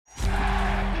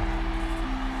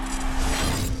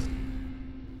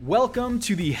Welcome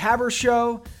to the Haber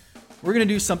Show. We're going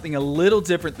to do something a little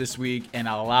different this week and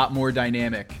a lot more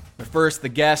dynamic. But first, the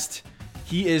guest.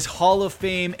 He is Hall of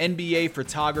Fame NBA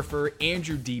photographer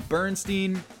Andrew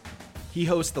Bernstein. He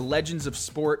hosts the Legends of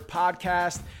Sport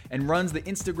podcast and runs the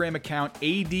Instagram account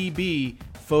ADB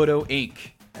Photo Inc.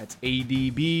 That's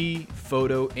ADB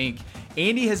Photo Inc.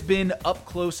 Andy has been up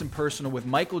close and personal with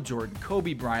Michael Jordan,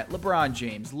 Kobe Bryant, LeBron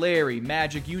James, Larry,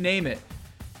 Magic, you name it.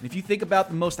 And if you think about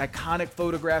the most iconic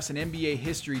photographs in NBA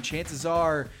history, chances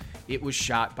are it was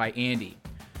shot by Andy.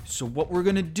 So what we're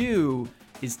going to do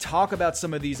is talk about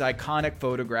some of these iconic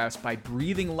photographs by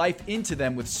breathing life into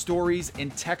them with stories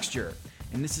and texture.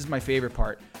 And this is my favorite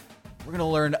part. We're going to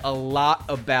learn a lot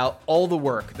about all the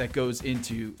work that goes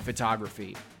into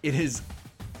photography. It is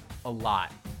a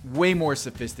lot, way more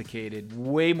sophisticated,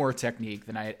 way more technique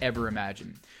than I had ever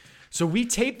imagined. So we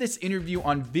taped this interview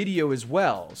on video as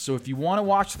well. So if you want to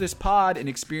watch this pod and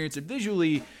experience it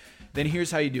visually, then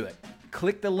here's how you do it.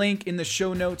 Click the link in the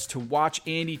show notes to watch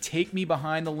Andy take me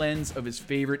behind the lens of his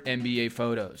favorite NBA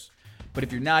photos. But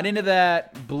if you're not into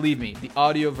that, believe me, the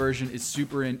audio version is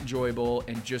super enjoyable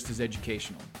and just as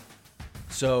educational.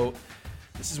 So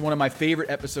this is one of my favorite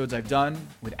episodes I've done.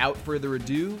 Without further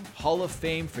ado, Hall of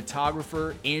Fame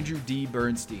photographer Andrew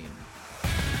Bernstein.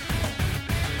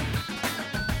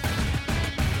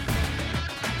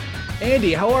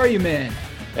 Andy, how are you, man?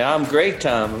 Yeah, I'm great,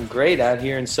 Tom. I'm great out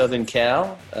here in Southern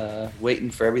Cal, waiting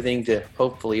for everything to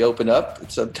hopefully open up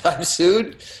sometime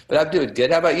soon. But I'm doing good.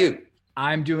 How about you?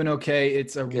 I'm doing okay.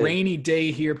 It's a rainy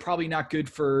day here. Probably not good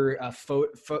for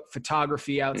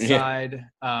photography outside.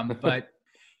 Yeah. But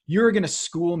you're going to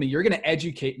school me. You're going to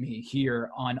educate me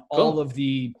here on all of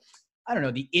the,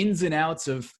 the ins and outs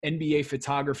of NBA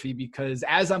photography. Because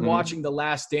as I'm watching The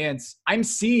Last Dance, I'm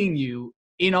seeing you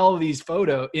in all of these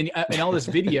in all this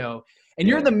video. And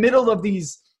you're in the middle of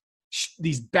these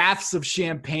baths of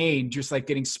champagne, just like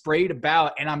getting sprayed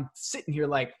about. And I'm sitting here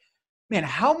like, man,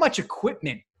 how much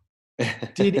equipment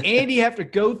did Andy have to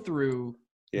go through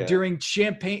during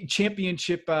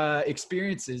championship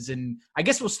experiences? And I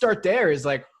guess we'll start there. Is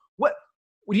like, what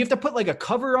do you have to put like a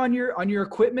cover on your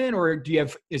equipment, or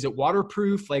is it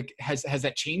waterproof? Like, has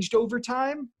that changed over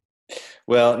time?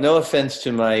 Well, no offense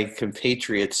to my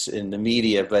compatriots in the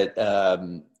media, but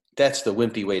that's the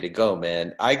wimpy way to go,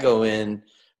 man. I go in,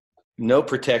 no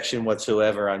protection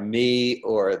whatsoever on me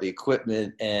or the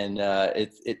equipment, and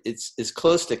it's as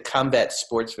close to combat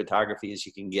sports photography as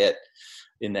you can get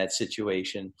in that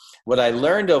situation. What I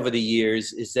learned over the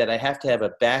years is that I have to have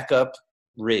a backup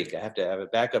rig. I have to have a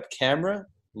backup camera,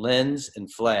 lens,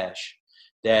 and flash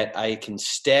that I can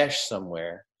stash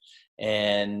somewhere.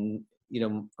 And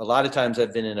a lot of times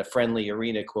I've been in a friendly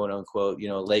arena, quote unquote,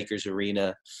 Lakers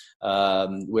arena,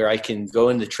 where I can go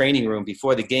in the training room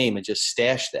before the game and just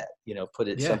stash that, put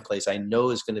it someplace I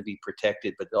know is going to be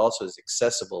protected, but also is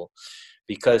accessible,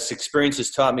 because experience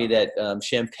has taught me that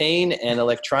champagne and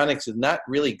electronics is not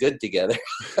really good together.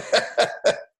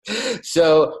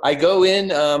 So I go in,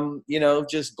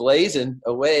 just blazing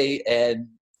away, and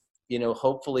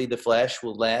hopefully the flash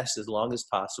will last as long as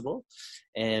possible.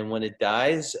 And when it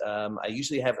dies, I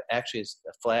usually have actually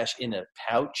a flash in a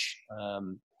pouch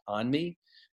on me,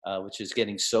 which is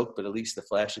getting soaked, but at least the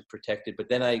flash is protected. But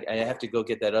then I have to go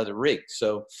get that other rig.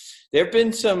 So there have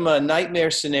been some nightmare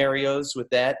scenarios with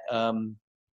that.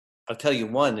 I'll tell you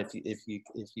one if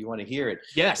you want to hear it.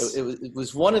 Yes. It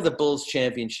was one of the Bulls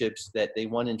championships that they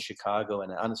won in Chicago,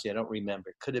 and honestly I don't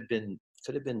remember. It could have been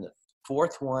the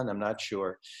fourth one, I'm not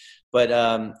sure. But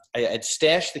I had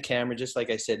stashed the camera, just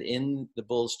like I said, in the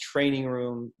Bulls training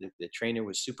room. The trainer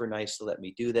was super nice to let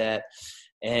me do that.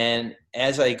 And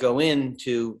as I go in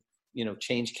to,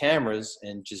 change cameras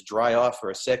and just dry off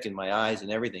for a second, my eyes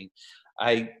and everything,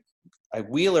 I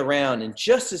wheel around, and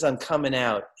just as I'm coming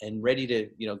out and ready to,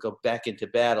 go back into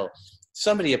battle,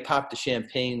 somebody had popped a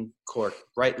champagne cork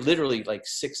right, literally like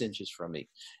 6 inches from me.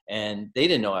 And they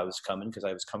didn't know I was coming because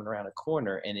I was coming around a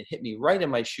corner, and it hit me right in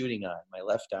my shooting eye, my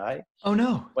left eye. Oh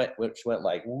no. Which went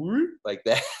like, whoop, like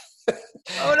that.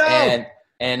 Oh no.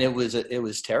 And it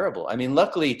was terrible. I mean,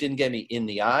 luckily it didn't get me in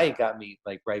the eye. It got me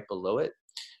like right below it.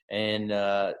 And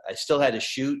I still had to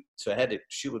shoot. So I had to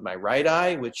shoot with my right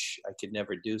eye, which I could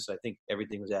never do. So I think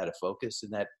everything was out of focus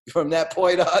from that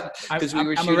point on. Because we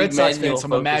were shooting. I'm a Red Sox fan, so focus.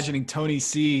 I'm imagining Tony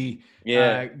C.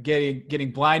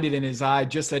 Getting blinded in his eye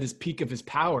just at his peak of his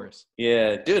powers.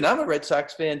 Yeah, dude, I'm a Red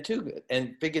Sox fan too,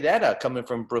 and figure that out coming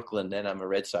from Brooklyn. Then I'm a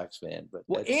Red Sox fan.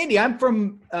 But Andy, I'm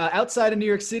from outside of New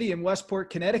York City in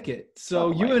Westport, Connecticut.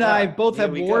 So you and I both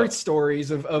have war stories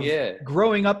of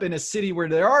growing up in a city where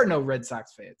there are no Red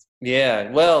Sox fans. Yeah,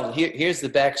 well, here's the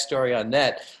backstory on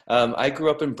that. I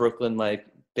grew up in Brooklyn. My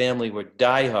family were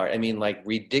diehard. I mean, like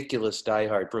ridiculous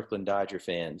diehard Brooklyn Dodger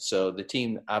fans. So the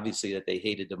team obviously that they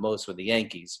hated the most were the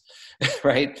Yankees,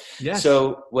 right? Yes.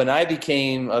 So when I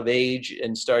became of age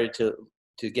and started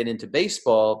to get into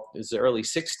baseball, it was the early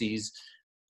 60s.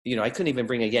 I couldn't even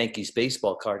bring a Yankees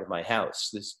baseball card to my house.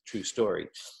 This is a true story.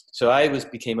 So I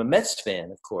became a Mets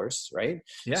fan, of course, right?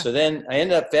 Yeah. So then I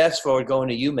ended up fast forward going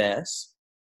to UMass.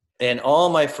 And all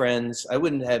my friends, I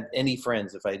wouldn't have any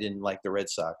friends if I didn't like the Red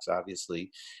Sox, obviously.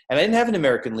 And I didn't have an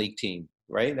American League team,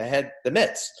 right? I had the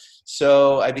Mets.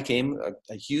 So I became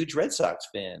a huge Red Sox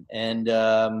fan. And,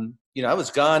 I was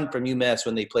gone from UMass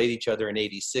when they played each other in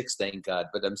 '86, thank God.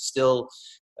 But I'm still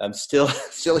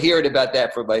hearing about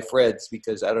that from my friends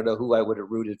because I don't know who I would have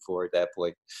rooted for at that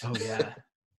point. Oh, yeah.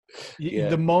 Yeah.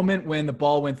 The moment when the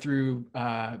ball went through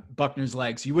Buckner's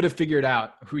legs, you would have figured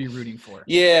out who you're rooting for.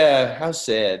 Yeah, how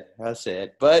sad.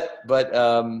 But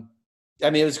I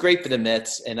mean, it was great for the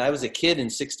Mets. And I was a kid in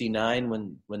 '69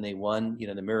 when they won,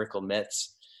 the Miracle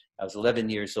Mets. I was 11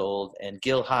 years old, and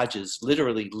Gil Hodges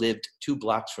literally lived 2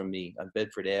 blocks from me on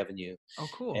Bedford Avenue. Oh,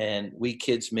 cool. And we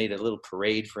kids made a little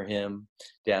parade for him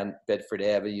down Bedford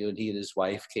Avenue, and he and his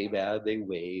wife came out. They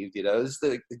waved. It was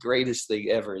the greatest thing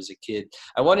ever as a kid.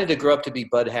 I wanted to grow up to be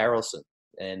Bud Harrelson,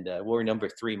 and wore number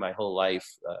 3 my whole life,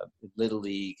 in Little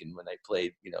League and when I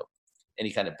played,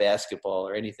 any kind of basketball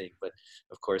or anything. But,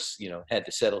 of course, had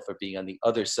to settle for being on the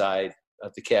other side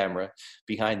of the camera,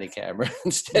 behind the camera,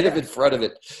 instead of in front of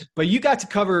it. But you got to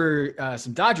cover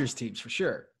some Dodgers teams for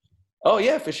sure. Oh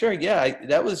yeah, for sure. Yeah.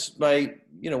 That was my,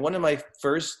 one of my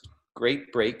first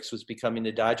great breaks was becoming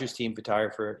the Dodgers team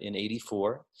photographer in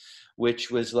 '84,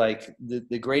 which was like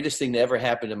the greatest thing that ever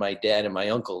happened to my dad and my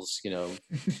uncles,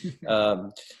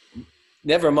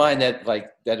 never mind that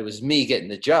it was me getting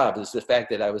the job. It was the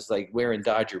fact that I was like wearing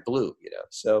Dodger blue,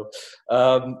 So,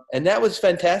 and that was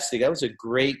fantastic. That was a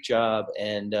great job.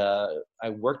 And I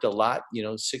worked a lot,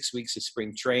 6 weeks of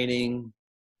spring training.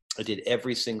 I did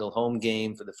every single home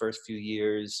game for the first few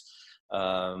years.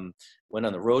 Went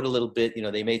on the road a little bit.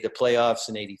 They made the playoffs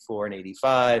in '84 and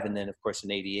 '85. And then, of course,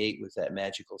 in '88 was that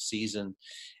magical season.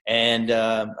 And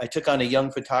I took on a young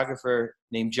photographer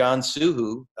named John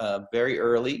Suhu very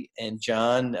early. And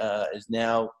John is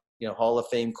now, Hall of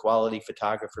Fame quality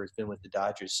photographer, has been with the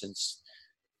Dodgers since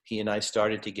he and I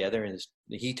started together. And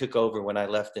he took over when I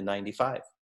left in '95.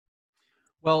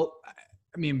 Well,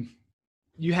 I mean,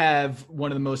 you have one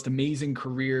of the most amazing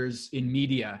careers in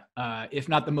media, if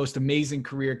not the most amazing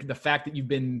career. The fact that you've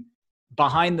been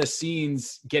behind the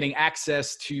scenes getting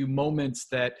access to moments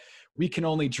that we can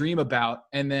only dream about,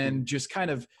 and then just kind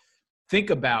of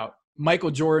think about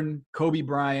Michael Jordan, Kobe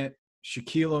Bryant,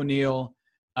 Shaquille O'Neal,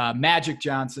 Magic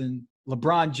Johnson,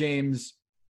 LeBron James.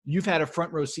 You've had a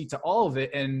front row seat to all of it.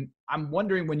 And I'm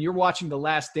wondering, when you're watching The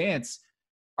Last Dance,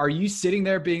 are you sitting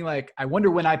there being like, I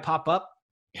wonder when I pop up?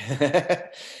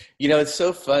 It's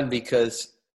so fun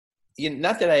because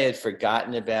not that I had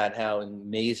forgotten about how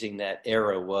amazing that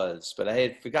era was, but I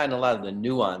had forgotten a lot of the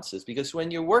nuances, because when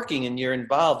you're working and you're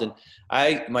involved, and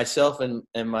I myself and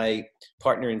my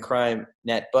partner in crime,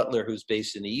 Nat Butler, who's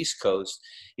based in the East Coast,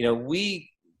 we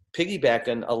piggyback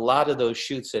on a lot of those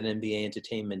shoots that NBA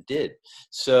Entertainment did.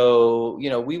 So,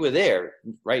 we were there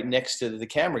right next to the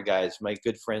camera guys, my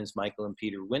good friends, Michael and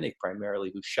Peter Winnick,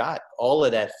 primarily, who shot all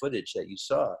of that footage that you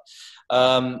saw.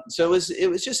 So it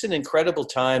was just an incredible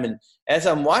time. And as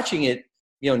I'm watching it,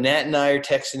 Nat and I are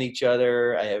texting each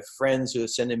other. I have friends who are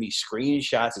sending me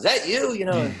screenshots. Is that you?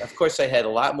 And of course I had a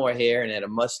lot more hair and had a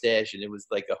mustache, and it was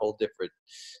like a whole different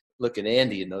looking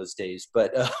Andy in those days.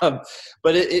 But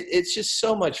it's just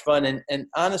so much fun. And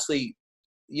honestly,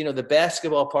 the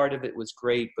basketball part of it was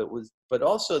great, but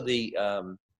also the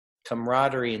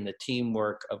camaraderie and the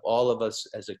teamwork of all of us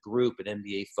as a group at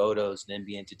NBA Photos and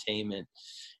NBA Entertainment.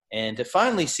 And to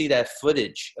finally see that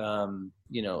footage,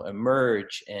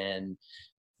 emerge and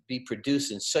be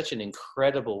produced in such an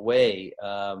incredible way,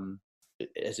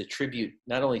 as a tribute,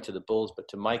 not only to the Bulls, but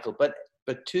to Michael, but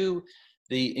to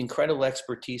the incredible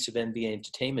expertise of NBA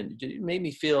Entertainment. It made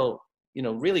me feel,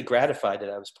 really gratified that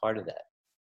I was part of that.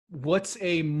 What's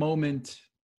a moment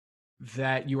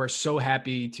that you are so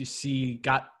happy to see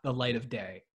got the light of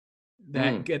day?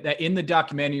 That in the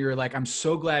documentary, you're like, I'm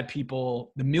so glad the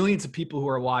millions of people who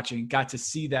are watching, got to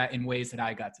see that in ways that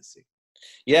I got to see.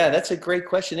 Yeah, that's a great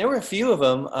question. There were a few of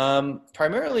them,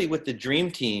 primarily with the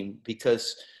Dream Team,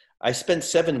 because I spent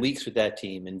 7 weeks with that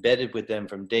team, embedded with them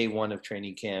from day one of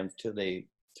training camp till they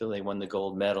won the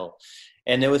gold medal.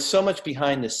 And there was so much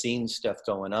behind the scenes stuff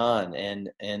going on.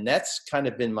 And that's kind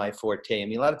of been my forte. I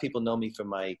mean, a lot of people know me from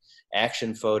my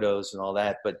action photos and all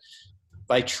that, but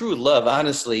my true love,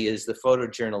 honestly, is the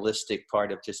photojournalistic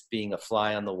part of just being a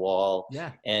fly on the wall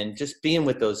and just being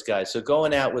with those guys. So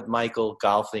going out with Michael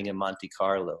golfing in Monte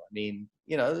Carlo, I mean,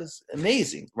 you know, it's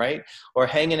amazing, right? Or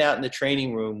hanging out in the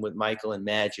training room with Michael and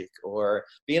Magic, or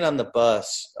being on the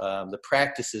bus, the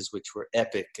practices, which were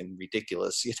epic and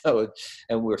ridiculous, you know,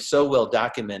 and were so well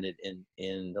documented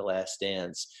in The Last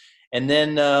Dance. And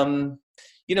then,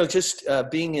 you know, just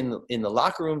being in the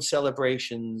locker room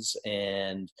celebrations.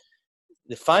 And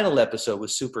the final episode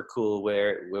was super cool,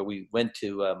 where we went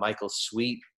to Michael's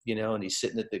suite, you know, and he's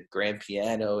sitting at the grand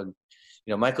piano. And,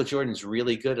 you know, Michael Jordan's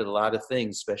really good at a lot of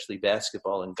things, especially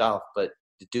basketball and golf, but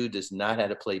the dude does not know how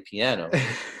to play piano,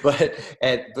 but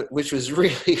which was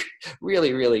really,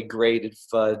 really, really great and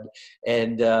fun.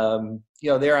 And, you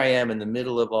know, there I am in the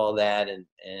middle of all that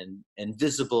and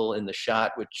visible in the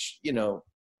shot, which, you know,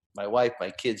 my wife, my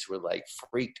kids were like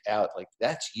freaked out. Like,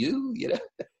 that's you, you know,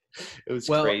 it was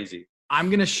crazy. I'm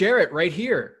going to share it right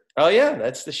here. Oh yeah.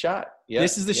 That's the shot. Yeah.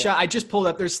 This is the shot. I just pulled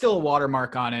up. There's still a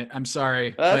watermark on it. I'm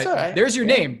sorry. That's all right. There's your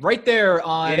name right there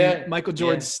on Michael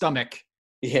Jordan's stomach.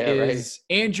 Yeah. Is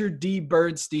right. Andrew D.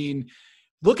 Bernstein.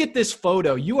 Look at this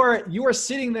photo. You are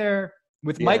sitting there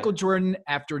with Michael Jordan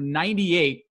after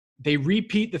 98. They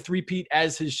repeat the three-peat,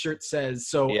 as his shirt says.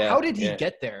 So how did he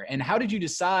get there? And how did you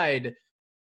decide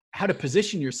how to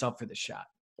position yourself for the shot?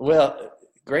 Well,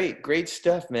 great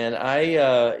stuff, man.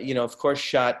 I, you know, of course,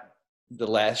 shot the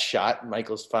last shot,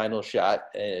 Michael's final shot,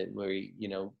 where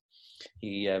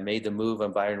he made the move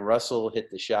on Byron Russell, hit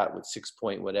the shot with 6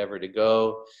 point whatever to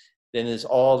go. Then there's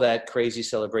all that crazy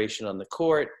celebration on the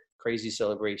court, crazy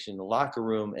celebration in the locker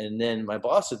room. And then my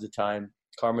boss at the time,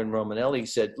 Carmen Romanelli,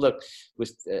 said, look,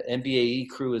 with the NBAE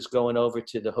crew is going over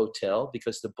to the hotel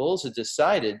because the Bulls had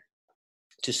decided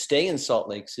to stay in Salt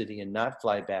Lake City and not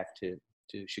fly back to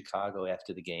Chicago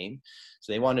after the game.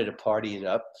 So they wanted to party it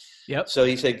up. Yep. So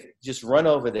he said, just run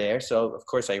over there. So of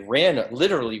course I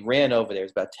literally ran over there.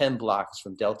 It's about 10 blocks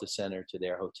from Delta Center to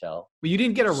their hotel. Well, you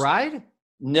didn't get a ride?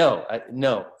 No,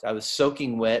 I was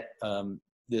soaking wet.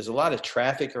 There's a lot of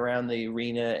traffic around the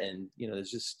arena, and, you know,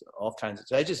 there's just all kinds of,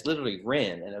 so I just literally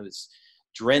ran, and I was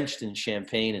drenched in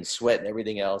champagne and sweat and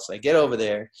everything else. I get over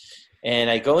there and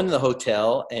I go into the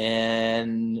hotel,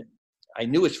 and I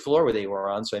knew which floor they were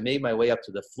on. So I made my way up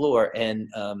to the floor, and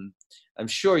I'm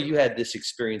sure you had this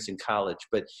experience in college,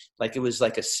 but like, it was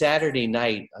like a Saturday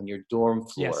night on your dorm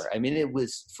floor. Yes. I mean, it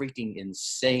was freaking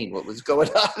insane what was going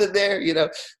on in there. You know,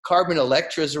 Carbon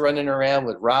Electras running around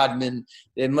with Rodman.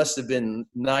 There must have been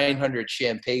 900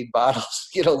 champagne bottles,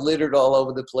 you know, littered all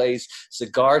over the place,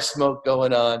 cigar smoke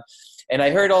going on. And I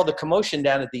heard all the commotion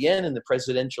down at the end in the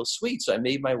presidential suite. So I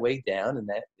made my way down, and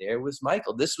there was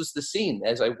Michael. This was the scene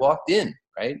as I walked in,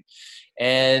 right?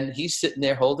 And he's sitting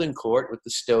there holding court with the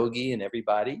stogie and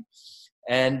everybody.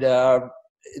 And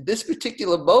this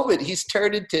particular moment, he's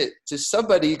turned into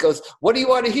somebody. He goes, "What do you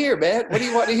want to hear, man? What do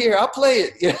you want to hear? I'll play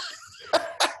it." You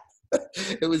know?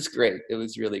 It was great. It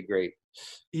was really great.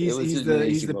 He's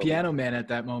the piano man at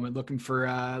that moment, looking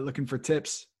for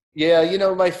tips. Yeah, you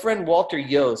know, my friend Walter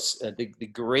Yost, the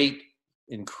great,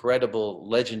 incredible,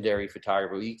 legendary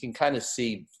photographer, you can kind of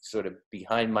see sort of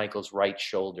behind Michael's right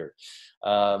shoulder,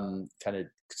 kind of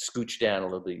scooched down a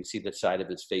little bit. You see the side of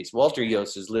his face. Walter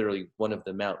Yost is literally one of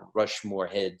the Mount Rushmore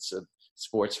heads of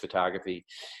sports photography.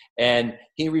 And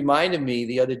he reminded me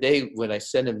the other day when I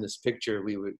sent him this picture,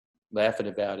 we were laughing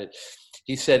about it.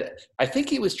 He said, I think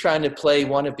he was trying to play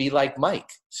 "Want to Be Like Mike."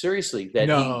 Seriously, that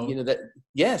no. He, you know, that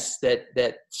yes, that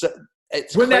so,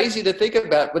 it's crazy to think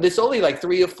about, but it's only like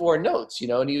 3 or 4 notes, you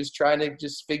know, and he was trying to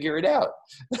just figure it out.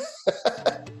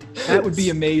 That would be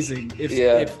amazing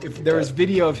if there was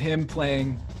video of him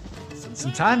playing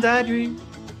 "Sometimes I Dream."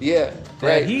 Yeah,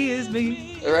 right. He is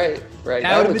me. Right.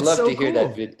 I would love to hear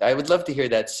that video. I would love to hear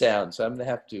that sound. So I'm gonna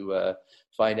have to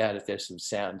find out if there's some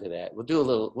sound to that. We'll do a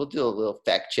little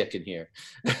fact checking here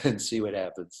and see what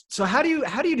happens. So how do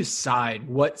you decide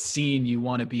what scene you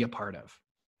want to be a part of?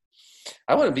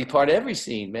 I want to be part of every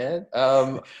scene, man.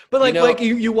 But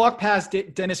you walk past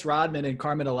Dennis Rodman and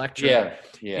Carmen Electra,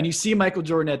 yeah, and you see Michael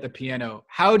Jordan at the piano.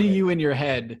 How do you in your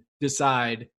head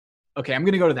decide, okay, I'm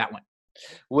going to go to that one?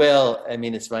 Well, I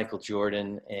mean, it's Michael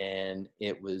Jordan, and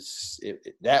that was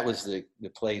the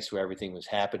place where everything was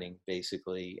happening,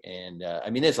 basically. And I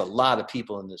mean, there's a lot of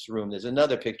people in this room. There's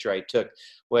another picture I took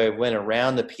where I went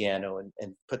around the piano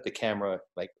and put the camera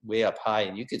like way up high,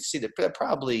 and you could see that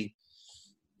probably,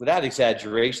 without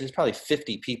exaggeration, there's probably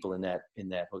 50 people in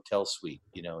that hotel suite,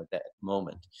 you know, at that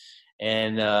moment.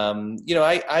 And you know,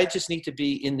 I just need to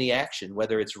be in the action,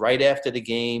 whether it's right after the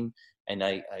game, and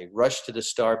I rush to the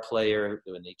star player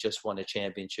when they just won a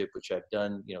championship, which I've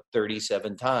done,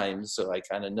 37 times, so I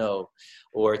kind of know.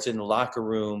 Or it's in the locker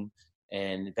room,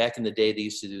 and back in the day, they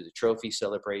used to do the trophy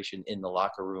celebration in the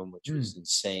locker room, which was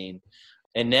insane.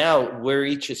 And now we're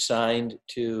each assigned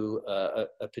to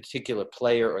a particular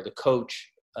player or the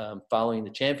coach following the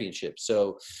championship.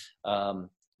 So,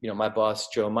 my boss,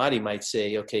 Joe Amati, might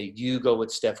say, okay, you go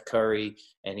with Steph Curry.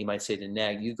 And he might say to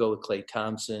Nag, you go with Klay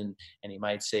Thompson. And he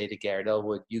might say to Garrett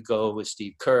Elwood, you go with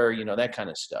Steve Kerr, that kind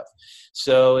of stuff.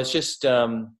 So it's just,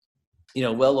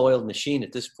 well-oiled machine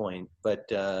at this point. But,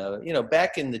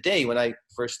 back in the day when I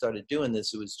first started doing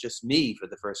this, it was just me for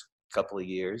the first couple of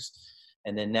years.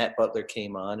 And then Nat Butler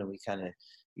came on and we kind of,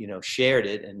 shared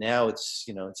it. And now it's,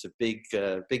 it's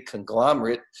a big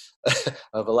conglomerate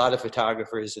of a lot of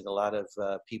photographers and a lot of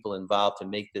people involved to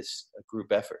make this a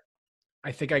group effort.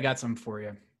 I think I got some for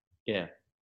you. Yeah.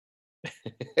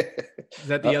 Is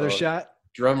that the other shot?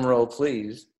 Drum roll,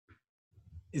 please.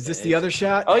 Is this the other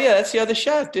shot? Oh yeah, that's the other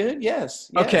shot, dude. Yes.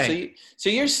 Yeah. Okay. So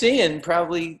you're seeing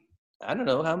probably, I don't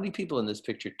know how many people in this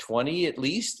picture, 20 at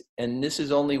least. And this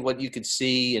is only what you could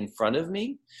see in front of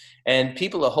me. And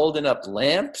people are holding up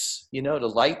lamps, to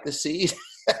light the seed.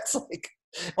 That's like,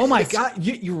 oh my God,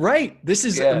 you're right. This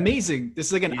is amazing. This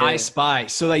is like an I Spy.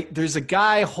 So like there's a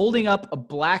guy holding up a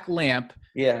black lamp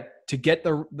to get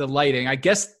the lighting. I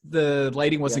guess the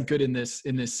lighting wasn't good in this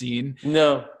scene.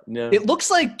 No. It looks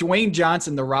like Dwayne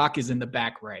Johnson, The Rock, is in the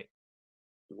back right.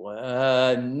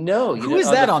 No. Who is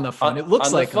that on the phone? It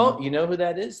looks like phone. You know who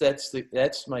that is?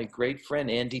 That's my great friend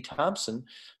Andy Thompson,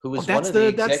 who was one of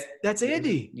that's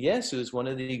Andy. Yes, who was one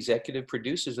of the executive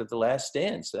producers of The Last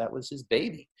Dance. So that was his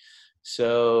baby.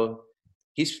 So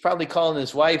he's probably calling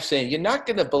his wife saying, "You're not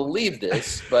going to believe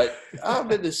this, but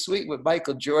I'm in the suite with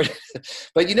Michael Jordan."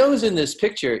 But who's in this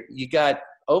picture? You got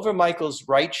over Michael's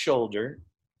right shoulder,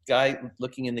 guy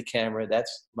looking in the camera.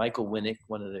 That's Michael Winnick,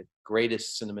 one of the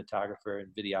greatest cinematographer and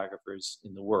videographers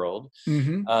in the world.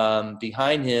 Mm-hmm.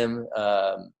 Behind him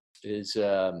is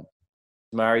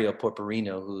Mario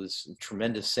Porporino, who's a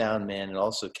tremendous sound man and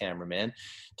also cameraman.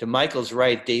 To Michael's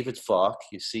right, David Falk.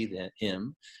 You see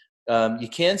him. You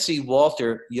can't see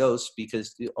Walter Yost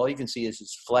because all you can see is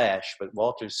his flash, but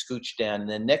Walter's scooched down. And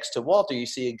then next to Walter, you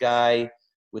see a guy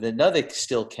with another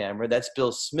still camera. That's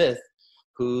Bill Smith,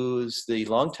 who's the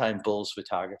longtime Bulls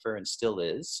photographer and still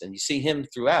is. And you see him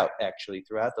throughout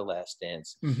The Last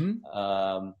Dance.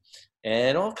 Mm-hmm.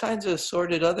 And all kinds of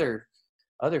assorted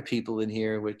other people in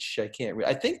here, which I can't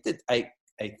I think that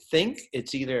I think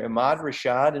it's either Ahmad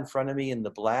Rashad in front of me in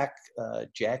the black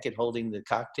jacket holding the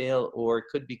cocktail, or it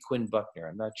could be Quinn Buckner.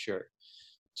 I'm not sure.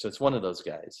 So it's one of those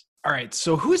guys. All right.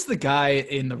 So who's the guy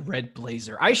in the red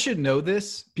blazer? I should know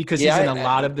this because he's in a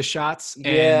lot of the shots.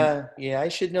 And I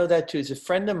should know that too. He's a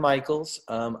friend of Michael's.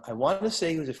 I want to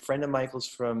say he was a friend of Michael's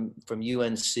from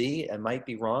UNC. I might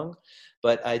be wrong,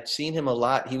 but I'd seen him a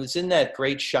lot. He was in that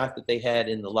great shot that they had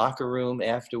in the locker room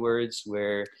afterwards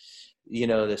where,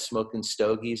 the smoking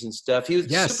stogies and stuff. He was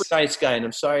a super nice guy, and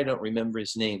I'm sorry I don't remember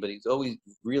his name, but he's always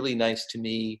really nice to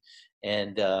me.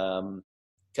 And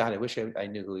God, I wish I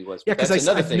knew who he was. Yeah, because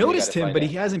I've noticed him, but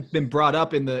he hasn't been brought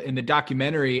up in the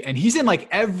documentary, and he's in like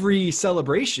every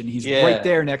celebration. He's right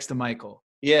there next to Michael.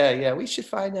 Yeah, we should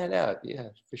find that out. Yeah,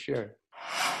 for sure.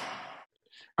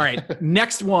 All right,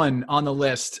 next one on the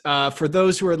list. For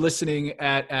those who are listening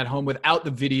at home without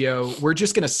the video, we're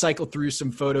just going to cycle through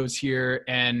some photos here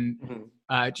and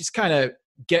just kind of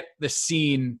get the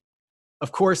scene.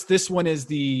 Of course, this one is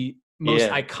the most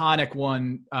iconic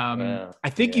one. I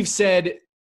think you've said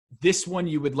this one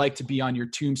you would like to be on your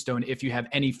tombstone if you have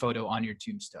any photo on your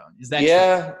tombstone. Is that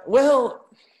true? Well,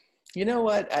 you know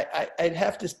what? I'd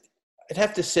have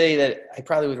to say that I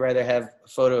probably would rather have a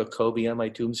photo of Kobe on my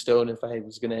tombstone if I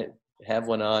was going to have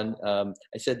one on.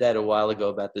 I said that a while ago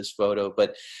about this photo,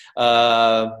 but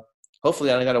hopefully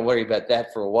I'm not going to worry about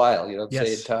that for a while.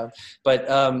 Say it, Tom.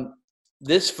 But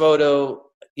this photo,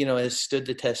 has stood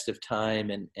the test of time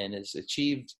and has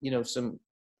achieved,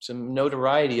 some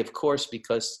notoriety, of course,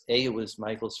 because it was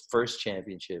Michael's first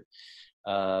championship,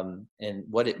 and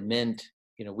what it meant.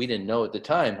 We didn't know at the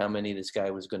time how many this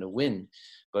guy was going to win,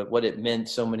 but what it meant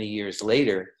so many years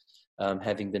later,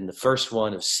 having been the first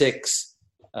one of 6.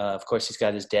 Of course, he's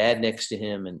got his dad next to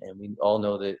him, and we all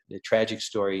know the tragic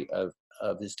story of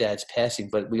his dad's passing,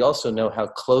 but we also know how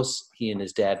close he and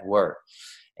his dad were.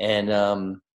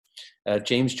 And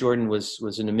James Jordan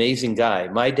was an amazing guy.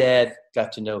 My dad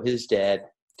got to know his dad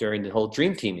during the whole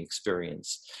Dream Team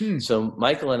experience. So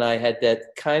Michael and I had that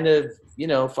kind of,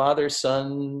 father,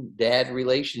 son, dad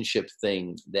relationship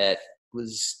thing that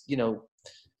was,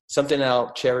 something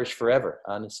I'll cherish forever,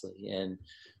 honestly. And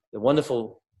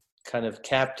wonderful kind of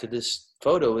cap to this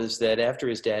photo is that after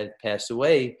his dad passed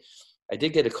away, I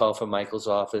did get a call from Michael's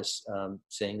office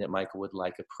saying that Michael would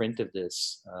like a print of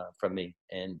this from me,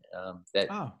 and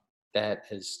that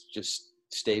has just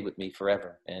stayed with me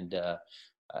forever. And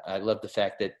I love the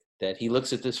fact that he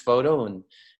looks at this photo and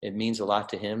it means a lot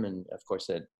to him, and of course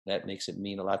that makes it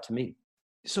mean a lot to me.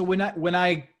 So when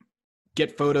I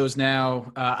get photos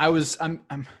now, I'm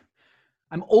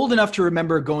old enough to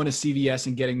remember going to CVS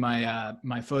and getting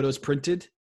my photos printed.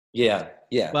 Yeah.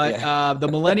 But the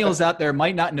millennials out there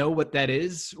might not know what that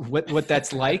is. What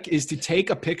that's like is to take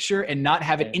a picture and not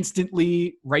have it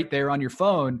instantly right there on your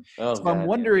phone. So I'm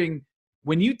wondering,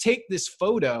 when you take this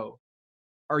photo,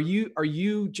 are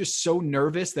you just so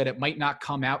nervous that it might not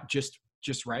come out just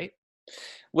right?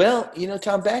 Well,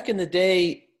 Tom, back in the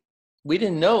day, we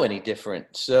didn't know any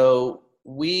different. So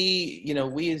we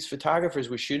as photographers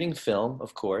were shooting film,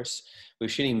 of course. We were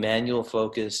shooting manual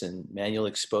focus and manual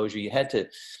exposure. You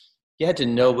had to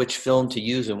know which film to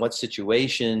use in what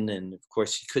situation, and of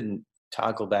course you couldn't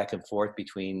toggle back and forth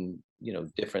between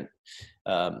different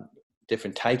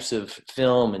types of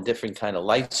film and different kind of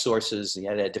light sources. You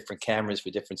had to have different cameras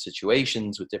for different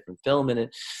situations with different film in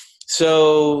it.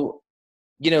 So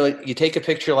you take a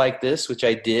picture like this, which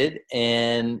I did,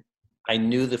 and I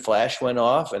knew the flash went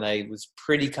off, and I was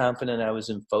pretty confident I was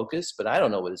in focus, but I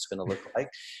don't know what it's going to look like.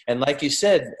 And like you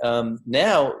said,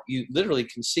 now you literally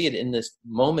can see it in this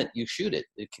moment you shoot it.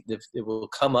 It will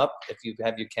come up if you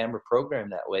have your camera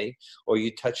programmed that way, or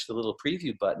you touch the little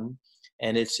preview button,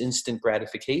 and it's instant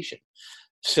gratification.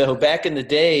 So back in the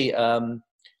day,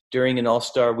 during an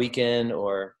All-Star weekend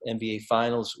or NBA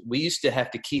Finals, we used to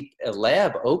have to keep a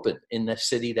lab open in the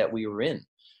city that we were in,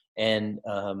 and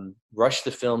rush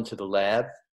the film to the lab.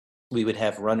 We would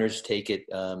have runners take it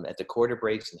at the quarter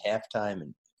breaks and halftime,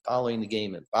 and following the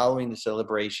game and following the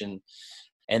celebration.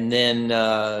 And then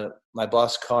my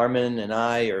boss Carmen and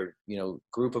I, or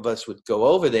group of us, would go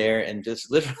over there and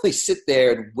just literally sit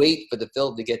there and wait for the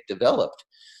film to get developed.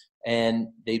 And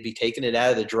they'd be taking it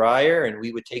out of the dryer, and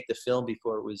we would take the film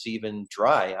before it was even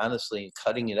dry, honestly, and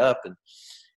cutting it up.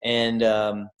 And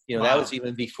wow. That was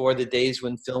even before the days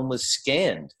when film was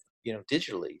scanned,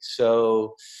 digitally.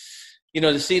 So,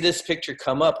 to see this picture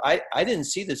come up, I didn't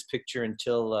see this picture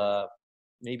until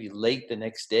maybe late the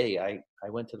next day. I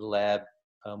went to the lab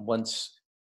once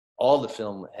all the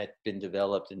film had been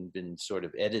developed and been sort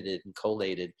of edited and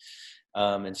collated,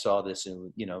 and saw this,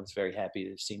 and was very happy to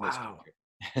have seen this picture.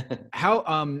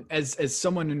 How as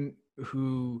someone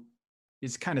who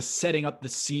is kind of setting up the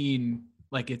scene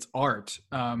like it's art,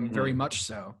 very much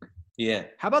so. Yeah.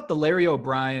 How about the Larry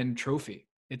O'Brien trophy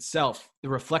itself, the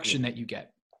reflection that you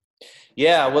get?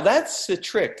 Yeah, well, that's the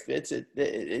trick.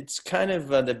 It's kind of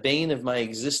the bane of my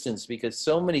existence, because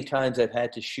so many times I've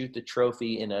had to shoot the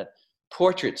trophy in a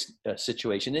portrait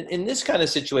situation. In this kind of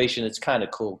situation, it's kind of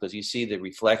cool because you see the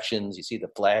reflections, you see the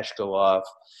flash go off.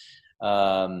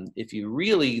 If you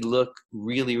really look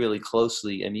really, really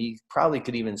closely, and you probably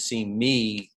could even see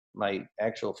me, my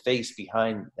actual face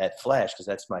behind that flash, because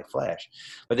that's my flash.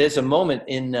 But there's a moment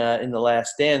in The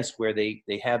Last Dance where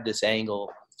they have this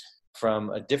angle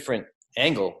from a different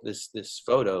angle, this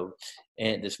photo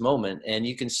and this moment, and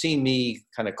you can see me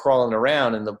kind of crawling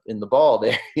around in the ball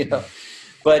there,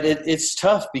 But it's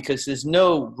tough because there's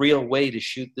no real way to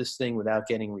shoot this thing without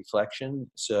getting reflection.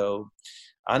 So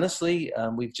honestly,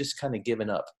 we've just kind of given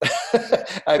up.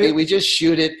 I mean, we just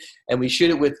shoot it, and we shoot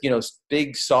it with,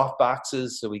 big soft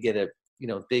boxes. So we get a,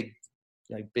 big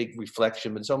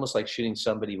reflection, but it's almost like shooting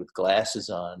somebody with glasses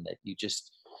on that you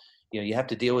just, you have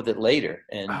to deal with it later.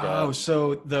 And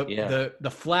so the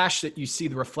flash that you see,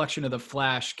 the reflection of the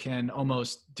flash can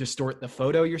almost distort the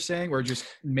photo, you're saying, or just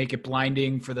make it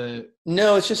blinding for the...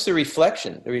 No, it's just the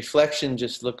reflection. The reflection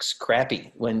just looks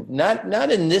crappy when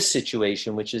not in this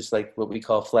situation, which is like what we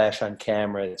call flash on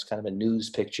camera. It's kind of a news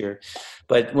picture.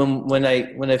 But when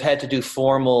I've had to do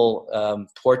formal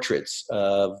portraits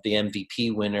of the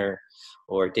MVP winner,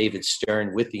 or David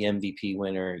Stern with the MVP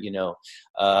winner,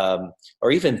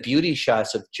 or even beauty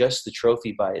shots of just the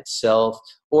trophy by itself,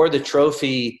 or the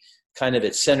trophy kind of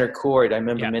at center court. I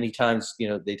remember many times,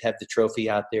 they'd have the trophy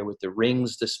out there with the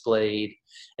rings displayed.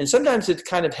 And sometimes it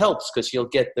kind of helps because you'll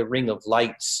get the ring of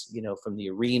lights, from the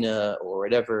arena or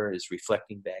whatever is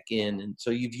reflecting back in. And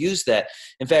so you've used that.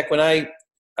 In fact, when I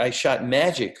shot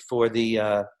Magic for the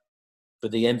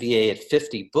NBA at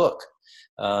 50 book,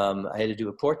 I had to do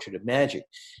a portrait of Magic,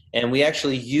 and we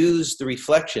actually used the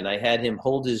reflection. I had him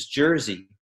hold his jersey,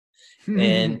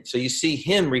 and so you see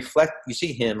him reflect. You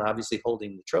see him obviously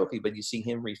holding the trophy, but you see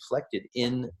him reflected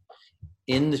in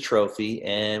the trophy.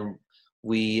 And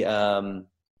we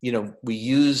we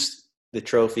used the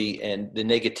trophy and the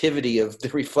negativity of the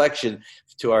reflection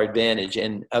to our advantage.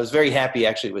 And I was very happy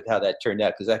actually with how that turned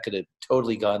out, because that could have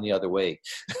totally gone the other way.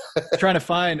 Trying to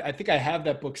find, I think I have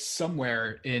that book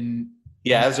somewhere in.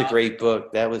 Yeah, that was a great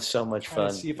book. That was so much fun.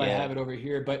 To see if I have it over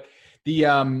here, but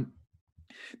the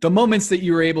moments that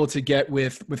you were able to get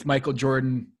with Michael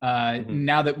Jordan,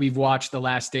 now that we've watched The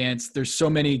Last Dance, there's so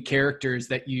many characters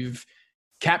that you've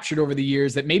captured over the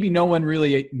years that maybe no one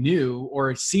really knew,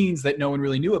 or scenes that no one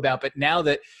really knew about. But now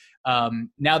that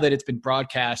it's been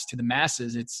broadcast to the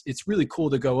masses, it's really cool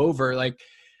to go over. Like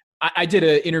I did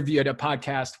an interview at a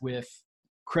podcast with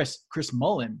Chris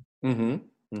Mullen, and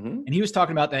he was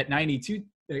talking about that 92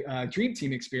 Dream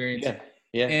Team experience.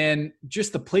 Yeah. And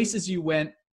just the places you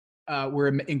went were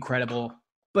incredible,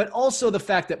 but also the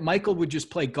fact that Michael would just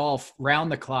play golf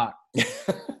round the clock.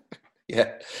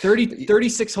 Yeah.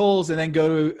 36 holes and then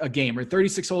go to a game, or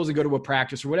 36 holes and go to a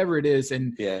practice, or whatever it is.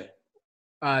 And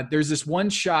there's this one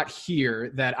shot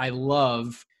here that I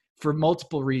love for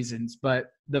multiple reasons,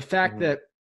 but the fact that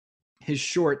his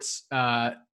shorts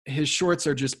are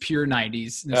just pure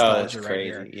 90s nostalgia. Oh, that's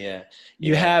crazy. Right here. Yeah.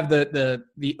 You have the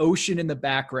ocean in the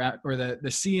background, or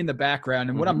the sea in the background.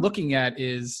 And what I'm looking at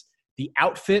is the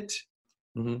outfit,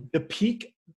 the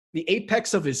peak, the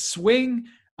apex of his swing.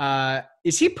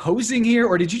 Is he posing here,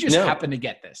 or did you just happen to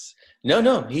get this?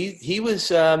 No. He was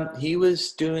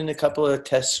doing a couple of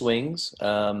test swings.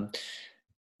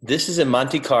 This is in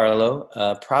Monte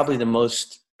Carlo, probably the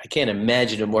most, I can't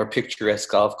imagine a more picturesque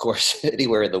golf course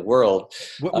anywhere in the world.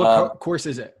 What course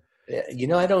is it?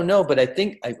 I don't know, but I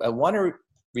think I want to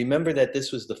remember that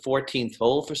this was the 14th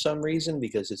hole for some reason,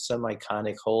 because it's some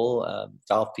iconic hole.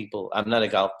 Golf people, I'm not a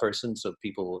golf person, so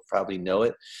people will probably know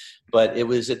it, but it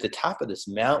was at the top of this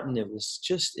mountain. It was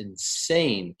just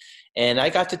insane. And I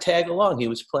got to tag along. He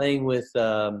was playing with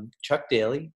Chuck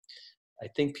Daly, I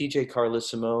think PJ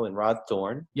Carlissimo, and Rod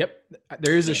Thorne. Yep.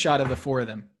 There is a shot of the four of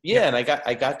them. Yeah. And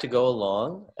I got to go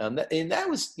along. And that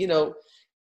was,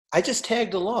 I just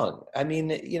tagged along. I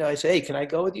mean, I say, hey, can I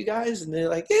go with you guys? And they're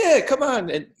like, yeah, come on.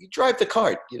 And you drive the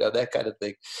cart, that kind of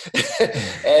thing.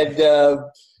 And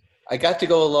I got to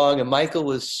go along, and Michael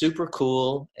was super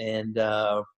cool. And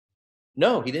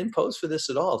no, he didn't pose for this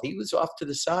at all. He was off to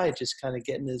the side, just kind of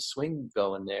getting his swing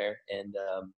going there. And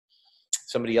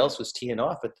somebody else was teeing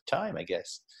off at the time, I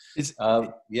guess. Is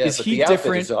he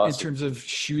different in terms of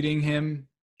shooting him?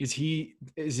 Is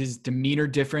his demeanor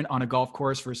different on a golf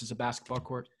course versus a basketball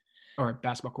court? Or a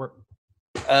basketball court?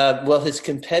 Well, his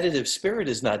competitive spirit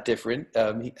is not different.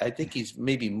 I think he's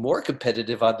maybe more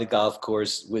competitive on the golf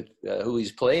course with who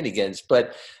he's playing against.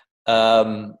 But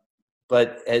in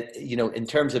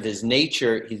terms of his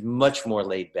nature, he's much more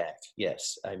laid back.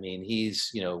 Yes, I mean,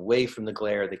 he's away from the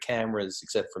glare of the cameras,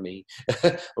 except for me,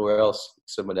 or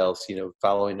someone else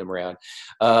following him around.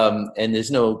 And there's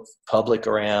no public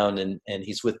around, and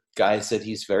he's with guys that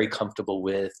he's very comfortable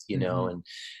with, and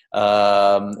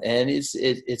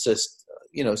it's a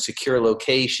secure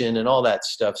location and all that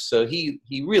stuff. So he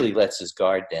really lets his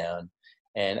guard down,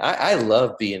 and I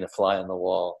love being a fly on the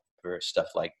wall for stuff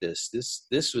like this.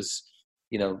 This was.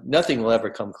 Nothing will ever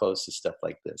come close to stuff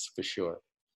like this, for sure.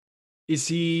 Is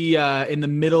he in the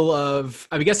middle of?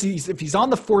 I guess if he's on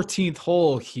the 14th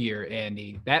hole here,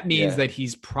 Andy, that means that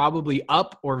he's probably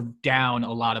up or down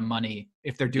a lot of money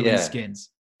if they're doing skins.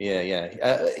 Yeah.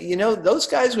 Those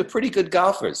guys were pretty good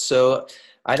golfers, so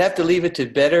I'd have to leave it to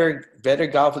better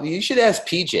golfers. You should ask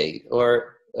PJ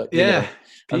or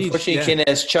unfortunately, you can't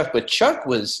ask Chuck, but Chuck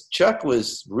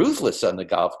was ruthless on the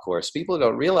golf course. People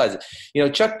don't realize it.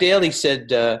 Chuck Daly said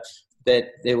that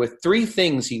there were three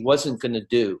things he wasn't going to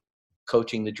do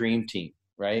coaching the Dream Team,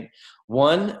 right?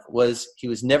 One was he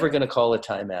was never going to call a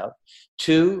timeout.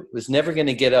 Two, was never going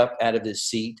to get up out of his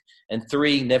seat. And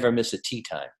three, never miss a tee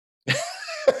time.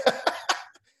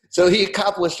 So he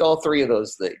accomplished all three of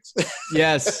those things.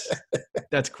 Yes,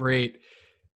 that's great.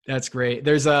 That's great.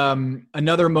 There's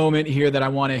another moment here that I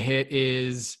want to hit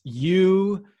is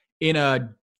you in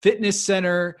a fitness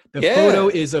center. The photo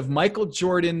is of Michael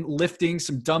Jordan lifting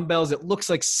some dumbbells. It looks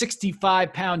like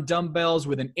 65-pound dumbbells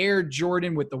with an Air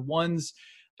Jordan with the ones,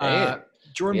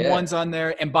 Jordan ones on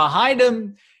there. And behind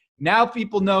him, now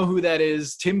people know who that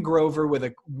is. Tim Grover with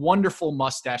a wonderful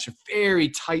mustache, a very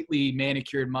tightly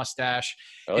manicured mustache.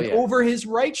 Over his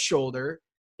right shoulder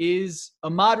is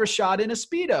Ahmad Rashad in a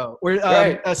Speedo or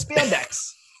a spandex.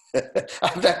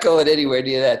 I'm not going anywhere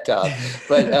near that, Tom.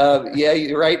 But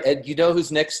you're right. And you know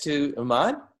who's next to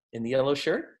Ahmad in the yellow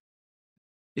shirt?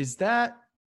 Who is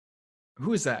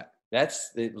that?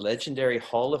 That's the legendary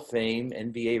Hall of Fame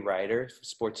NBA writer for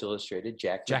Sports Illustrated,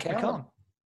 Jack McCallum.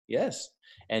 Yes.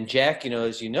 And Jack,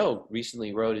 as you know,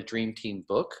 recently wrote a Dream Team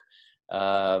book.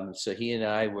 So he and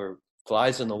I were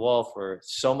flies on the wall for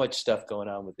so much stuff going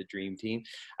on with the Dream Team.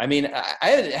 I mean, I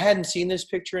hadn't seen this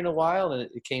picture in a while, and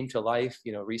it came to life,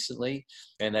 recently.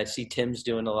 And I see Tim's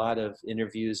doing a lot of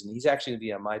interviews, and he's actually going to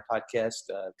be on my podcast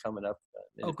coming up.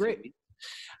 Oh, great.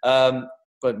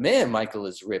 But man, Michael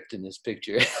is ripped in this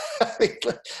picture. I mean,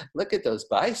 look at those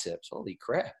biceps. Holy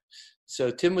crap.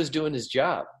 So Tim was doing his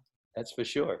job. That's for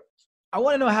sure. I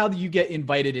want to know how you get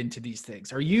invited into these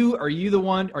things. Are you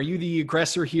the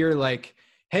aggressor here? Like,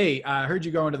 hey, I heard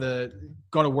you going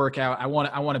to work out. I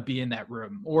want to be in that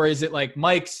room. Or is it like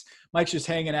Mike's just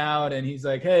hanging out and he's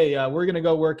like, hey, we're going to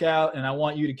go work out and I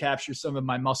want you to capture some of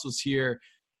my muscles here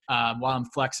while I'm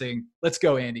flexing. Let's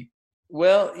go, Andy.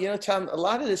 Well, Tom, a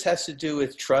lot of this has to do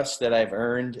with trust that I've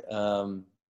earned,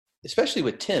 especially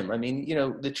with Tim. I mean,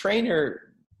 the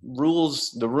trainer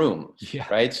rules the room,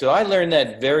 right? So I learned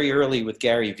that very early with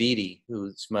Gary Vitti,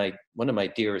 who's one of my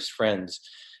dearest friends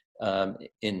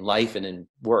in life and in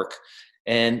work.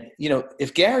 And,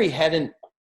 if Gary hadn't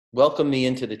welcomed me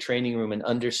into the training room and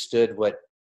understood what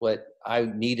I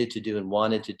needed to do and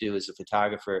wanted to do as a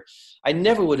photographer, I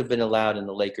never would have been allowed in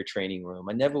the Laker training room.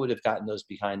 I never would have gotten those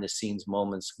behind the scenes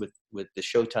moments with the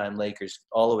Showtime Lakers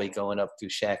all the way going up through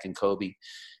Shaq and Kobe,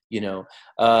 and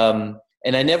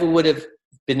I never would have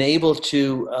been able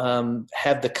to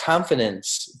have the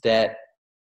confidence that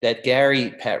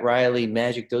Gary, Pat Riley,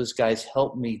 Magic, those guys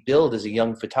helped me build as a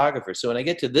young photographer. So when I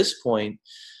get to this point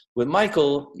with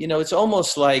Michael, it's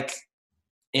almost like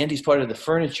Andy's part of the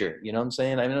furniture. You know what I'm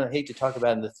saying? I mean, I hate to talk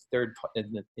about in the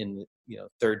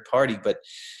third party, but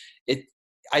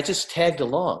I just tagged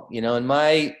along, and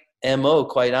my MO,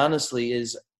 quite honestly,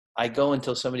 is I go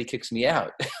until somebody kicks me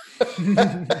out.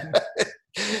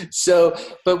 So,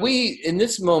 but in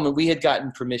this moment, we had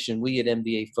gotten permission. We at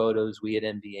NBA Photos, we at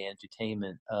NBA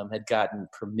Entertainment had gotten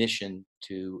permission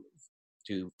to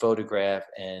photograph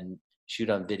and shoot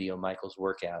on video Michael's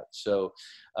workout. So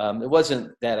it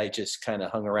wasn't that I just kind of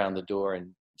hung around the door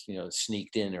and,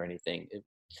 sneaked in or anything.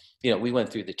 We went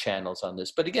through the channels on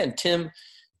this. But again, Tim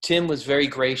was very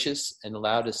gracious and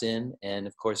allowed us in. And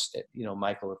of course,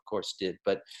 Michael, of course, did.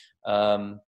 But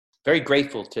very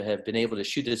grateful to have been able to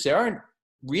shoot this. There aren't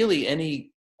really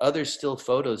any other still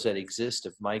photos that exist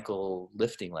of Michael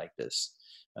lifting like this.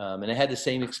 And I had the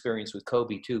same experience with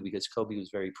Kobe too, because Kobe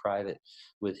was very private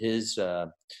with his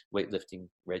weightlifting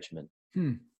regimen.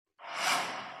 When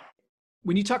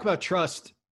you talk about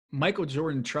trust, Michael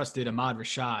Jordan trusted Ahmad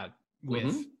Rashad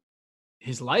with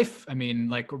his life. I mean,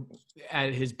 like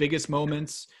at his biggest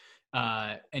moments,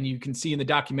 and you can see in the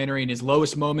documentary in his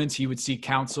lowest moments, he would seek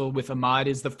counsel with Ahmad.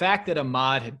 Is the fact that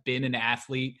Ahmad had been an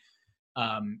athlete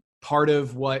part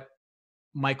of what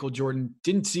Michael Jordan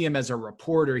didn't see him as a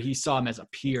reporter, he saw him as a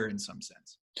peer in some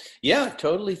sense? Yeah,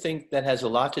 totally think that has a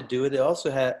lot to do with it.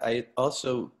 I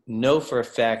also know for a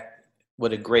fact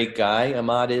what a great guy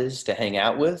Ahmad is to hang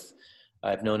out with.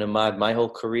 I've known Ahmad my whole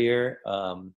career.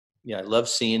 I love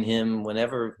seeing him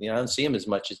whenever, I don't see him as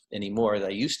much anymore as I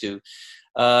used to.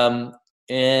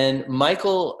 And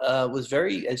Michael was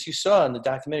very, as you saw in the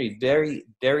documentary, very,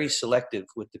 very selective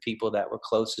with the people that were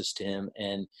closest to him.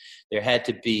 And there had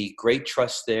to be great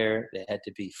trust there. There had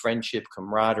to be friendship,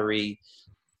 camaraderie.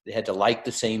 They had to like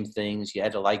the same things. You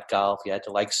had to like golf. You had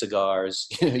to like cigars.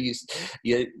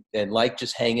 And like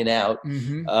just hanging out.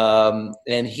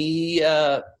 And he,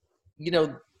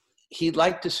 he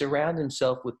liked to surround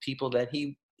himself with people that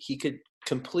he could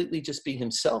completely just be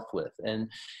himself with. And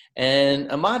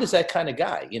Ahmad is that kind of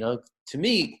guy. To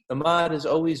me, Ahmad has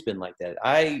always been like that.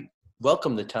 I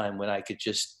welcome the time when I could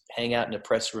just hang out in a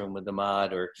press room with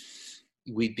Ahmad, or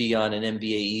we'd be on an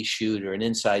NBAE shoot or an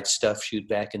inside stuff shoot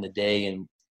back in the day, and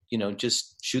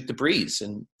just shoot the breeze.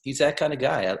 And he's that kind of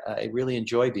guy. I really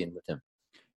enjoy being with him.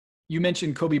 You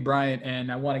mentioned Kobe Bryant,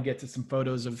 and I want to get to some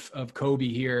photos of Kobe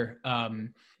here.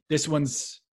 This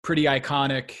one's pretty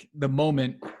iconic. The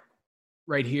moment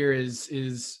right here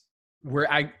is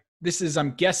where I'm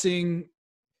guessing,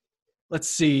 let's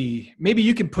see, maybe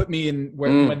you can put me in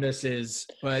when this is,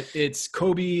 but it's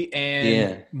Kobe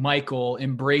and Michael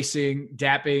embracing,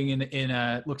 dapping in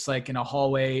a, looks like in a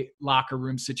hallway locker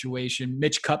room situation.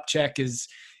 Mitch Kupchak is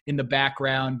in the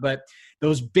background, but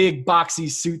those big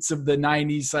boxy suits of the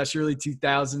 90s / early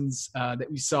 2000s that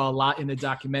we saw a lot in the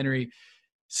documentary.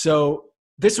 So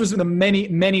this was the many,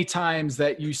 many times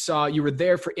that you were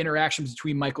there for interactions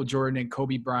between Michael Jordan and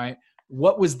Kobe Bryant.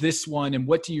 What was this one, and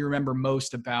what do you remember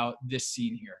most about this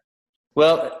scene here?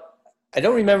 Well, I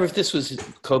don't remember if this was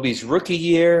Kobe's rookie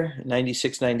year,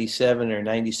 96, 97, or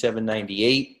 97,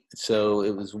 98. so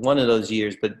it was one of those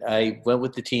years, but I went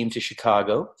with the team to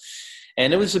Chicago,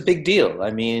 and it was a big deal.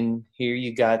 I mean, here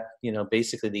you got,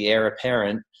 basically the heir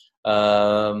apparent,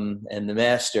 and the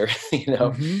master,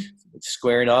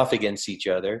 squaring off against each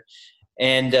other.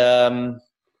 And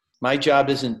my job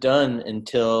isn't done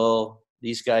until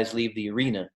these guys leave the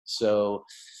arena. So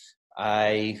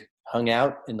I hung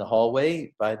out in the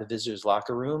hallway by the visitors'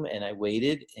 locker room, and I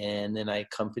waited, and then I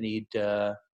accompanied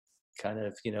kind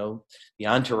of, the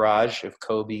entourage of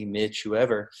Kobe, Mitch,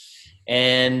 whoever.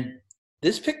 And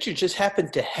this picture just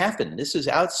happened to happen. This is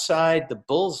outside the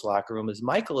Bulls locker room as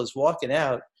Michael is walking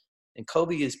out and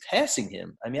Kobe is passing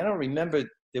him. I mean, I don't remember,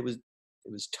 it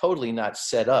was totally not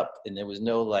set up, and there was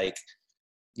no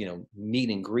meet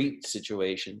and greet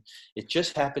situation. It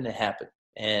just happened to happen.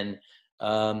 And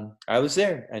I was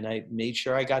there, and I made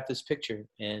sure I got this picture,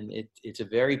 and it's a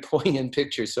very poignant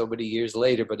picture so many years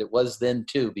later, but it was then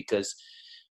too, because,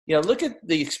 look at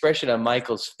the expression on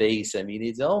Michael's face. I mean,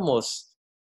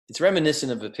 it's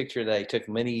reminiscent of a picture that I took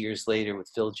many years later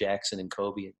with Phil Jackson and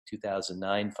Kobe in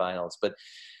 2009 finals, but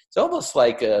it's almost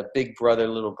like a big brother,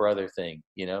 little brother thing,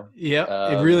 Yeah,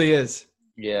 it really is.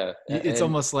 Yeah. It's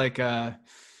almost like,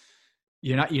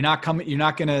 you're not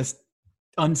going to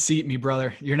unseat me,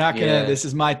 brother. You're not gonna. This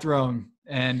is my throne.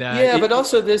 And but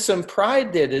also there's some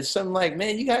pride there. There's some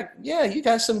man, you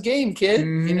got some game, kid.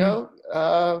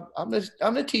 I'm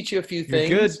gonna teach you a few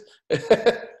things.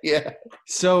 Good. Yeah.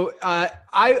 So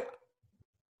I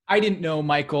didn't know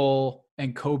Michael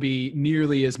and Kobe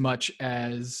nearly as much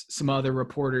as some other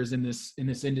reporters in this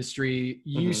industry.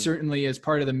 You certainly, as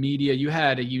part of the media, you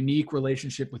had a unique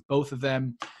relationship with both of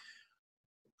them.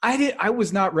 I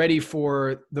was not ready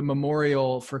for the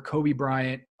memorial for Kobe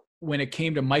Bryant when it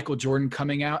came to Michael Jordan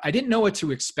coming out. I didn't know what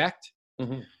to expect.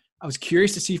 I was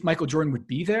curious to see if Michael Jordan would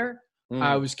be there.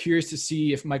 I was curious to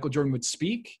see if Michael Jordan would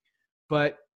speak,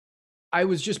 but I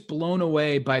was just blown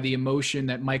away by the emotion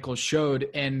that Michael showed,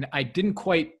 and I didn't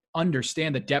quite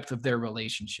understand the depth of their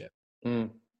relationship. Tom,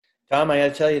 I got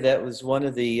to tell you, that was one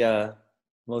of the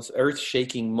most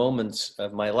earth-shaking moments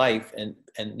of my life, and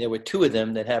there were two of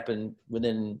them that happened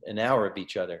within an hour of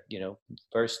each other.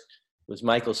 First was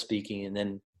Michael speaking, and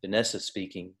then Vanessa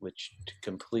speaking, which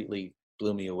completely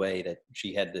blew me away that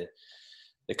she had the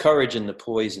courage and the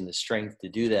poise and the strength to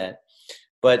do that.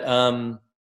 But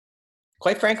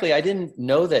quite frankly, I didn't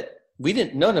know that.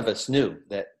 None of us knew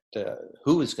that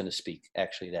who was going to speak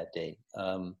actually that day.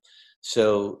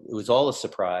 So it was all a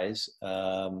surprise.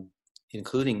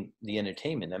 Including the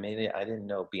entertainment. I mean, I didn't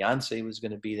know Beyonce was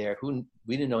going to be there.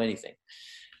 We didn't know anything.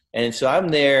 And so I'm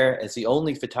there as the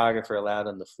only photographer allowed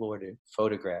on the floor to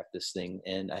photograph this thing.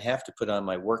 And I have to put on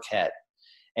my work hat.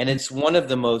 And it's one of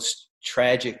the most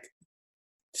tragic,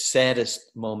 saddest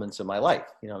moments of my life.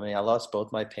 I lost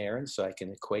both my parents, so I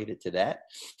can equate it to that.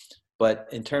 But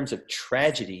in terms of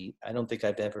tragedy, I don't think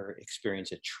I've ever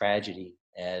experienced a tragedy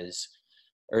as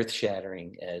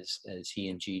earth-shattering as he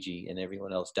and Gigi and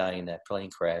everyone else dying in that plane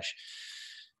crash.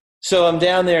 So I'm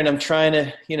down there and I'm trying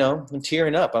to, I'm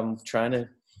tearing up. I'm trying to.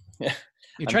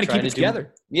 You're trying to keep it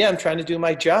together. Yeah, I'm trying to do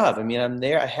my job. I mean, I'm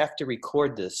there. I have to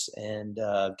record this and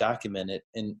document it.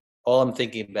 And all I'm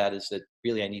thinking about is that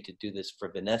really I need to do this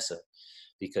for Vanessa,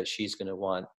 because she's going to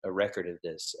want a record of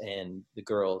this, and the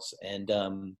girls. And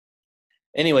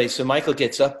anyway, so Michael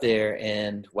gets up there,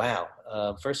 and wow.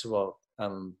 First of all,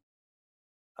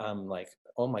 I'm like,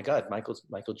 oh my God,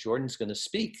 Michael Jordan's going to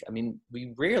speak. I mean,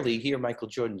 we rarely hear Michael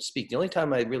Jordan speak. The only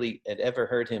time I really had ever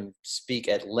heard him speak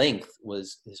at length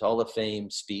was his Hall of Fame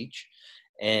speech.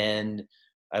 And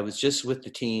I was just with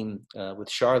the team, with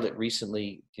Charlotte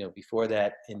recently, before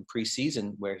that in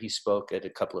preseason, where he spoke at a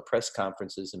couple of press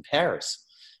conferences in Paris.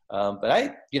 But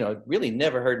I, really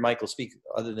never heard Michael speak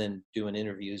other than doing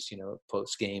interviews,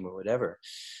 post game or whatever.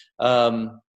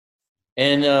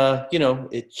 And,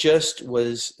 it just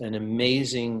was an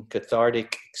amazing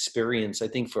cathartic experience, I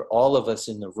think, for all of us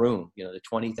in the room, the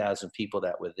 20,000 people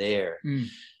that were there,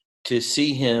 to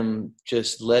see him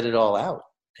just let it all out.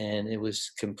 And it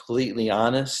was completely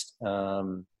honest.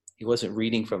 He wasn't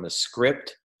reading from a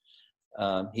script.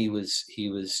 He was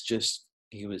just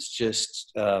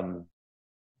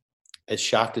as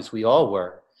shocked as we all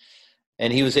were.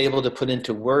 And he was able to put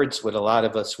into words what a lot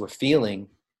of us were feeling,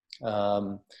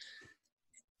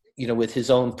 with his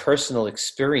own personal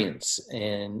experience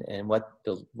and what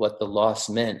the loss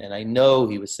meant. And I know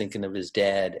he was thinking of his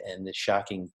dad and the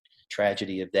shocking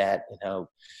tragedy of that, and how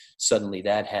suddenly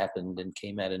that happened and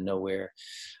came out of nowhere.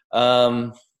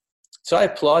 So I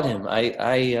applaud him.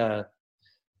 I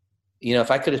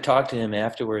if I could have talked to him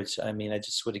afterwards, I mean, I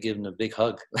just would have given him a big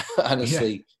hug,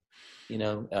 honestly,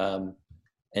 and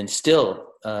still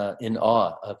in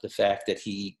awe of the fact that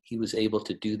he was able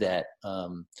to do that.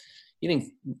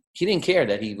 He didn't care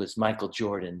that he was Michael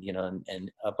Jordan,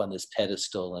 and up on this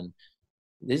pedestal. And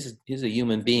he's a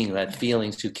human being who had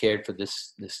feelings, who cared for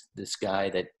this guy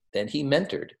that he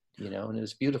mentored, and it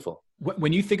was beautiful.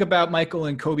 When you think about Michael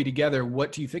and Kobe together,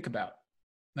 what do you think about?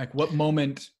 Like, what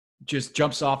moment just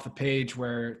jumps off the page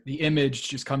where the image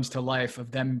just comes to life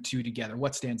of them two together?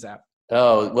 What stands out?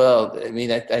 Oh, well, I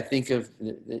mean, I think of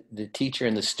the teacher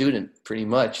and the student pretty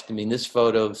much. I mean, this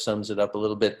photo sums it up a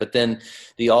little bit, but then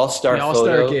the All-Star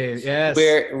photo game, yes.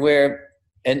 where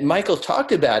and Michael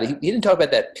talked about it. He didn't talk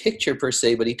about that picture per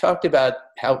se, but he talked about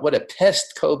what a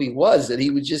pest Kobe was, that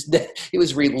he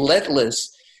was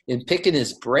relentless in picking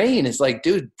his brain. It's like,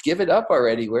 dude, give it up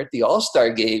already. We're at the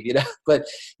All-Star game, But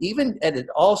even at an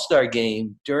All-Star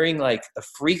game, during like a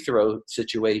free throw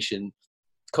situation,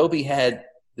 Kobe had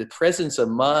the presence of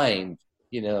mind,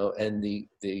 and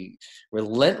the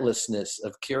relentlessness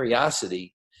of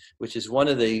curiosity, which is one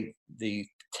of the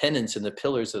tenets and the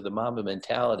pillars of the Mamba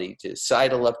mentality, to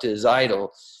sidle up to his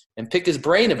idol and pick his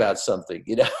brain about something.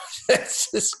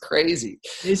 That's just crazy.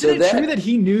 Isn't it true that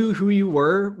he knew who you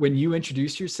were when you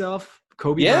introduced yourself?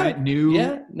 Kobe Bryant knew.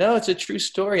 Yeah, no, it's a true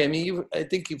story. I mean, I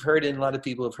think you've heard it, and a lot of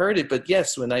people have heard it. But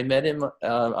yes, when I met him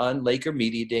on Laker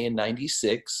Media Day in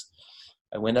 '96,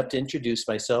 I went up to introduce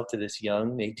myself to this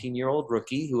young 18-year-old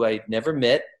rookie who I'd never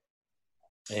met.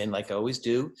 And like I always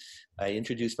do, I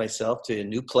introduced myself to a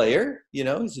new player. He's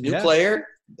a new player,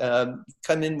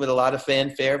 come in with a lot of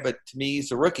fanfare, but to me,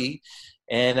 he's a rookie.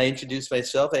 And I introduced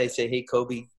myself. I say, hey,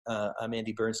 Kobe, I'm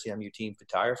Andy Bernstein. I'm your team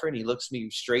photographer. And he looks me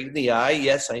straight in the eye.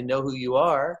 Yes, I know who you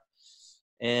are.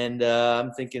 And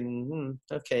I'm thinking,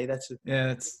 okay, that's a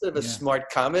bit of a smart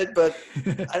comment, but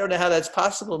I don't know how that's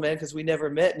possible, man, because we never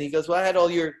met. And he goes, well, I had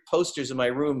all your posters in my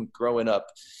room growing up.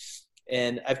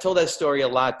 And I've told that story a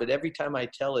lot, but every time I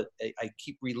tell it, I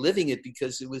keep reliving it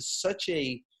because it was such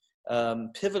a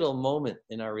pivotal moment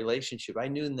in our relationship. I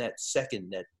knew in that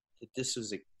second that this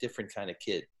was a different kind of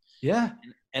kid. Yeah.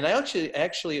 And I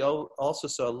actually also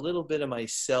saw a little bit of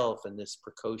myself in this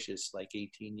precocious,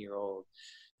 18-year-old.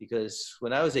 Because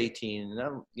when I was 18, and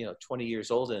I'm 20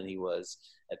 years older than he was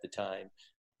at the time,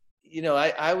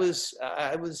 I was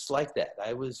like that.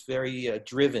 I was very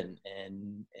driven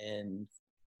and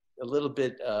a little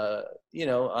bit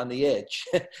on the edge,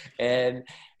 and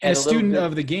a student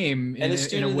of the game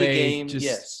in a way.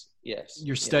 Yes.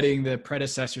 You're studying the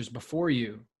predecessors before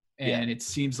you, and it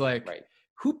seems like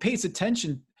who pays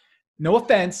attention? No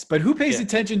offense, but who pays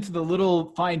attention to the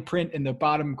little fine print in the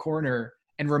bottom corner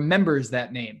and remembers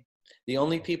that name? The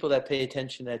only people that pay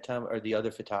attention that time are the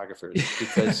other photographers,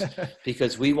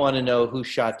 because we want to know who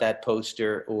shot that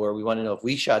poster, or we want to know if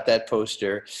we shot that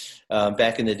poster.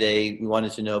 Back in the day, we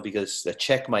wanted to know because a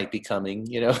check might be coming,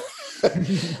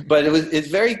 But it's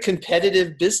very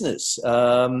competitive business.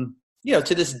 To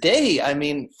this day, I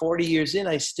mean, 40 years in,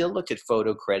 I still look at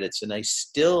photo credits, and I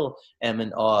still am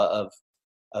in awe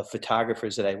of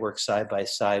photographers that I work side by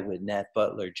side with, Nat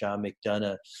Butler, John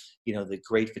McDonough, the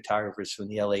great photographers from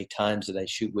the LA Times that I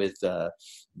shoot with,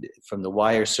 from the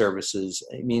wire services.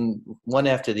 I mean, one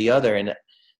after the other. And,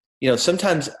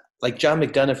 sometimes, like John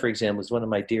McDonough, for example, is one of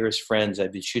my dearest friends.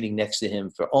 I've been shooting next to him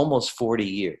for almost 40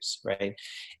 years, right?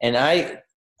 And I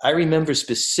remember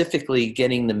specifically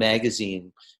getting the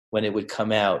magazine when it would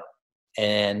come out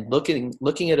and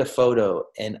looking at a photo,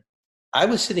 and I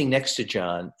was sitting next to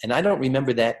John, and I don't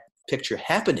remember that picture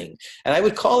happening. And I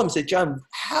would call him and say, John,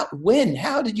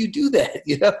 how did you do that?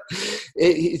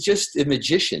 It's just a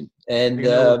magician. And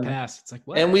it's like,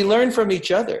 what? And we learn from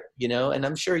each other, and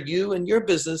I'm sure you and your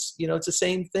business, it's the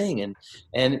same thing. And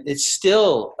it's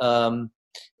still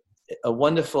a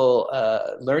wonderful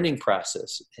learning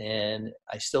process. And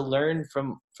I still learn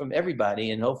from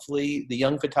everybody, and hopefully the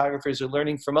young photographers are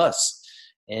learning from us.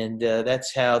 And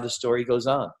that's how the story goes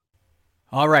on.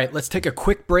 All right, let's take a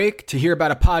quick break to hear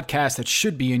about a podcast that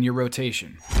should be in your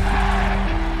rotation.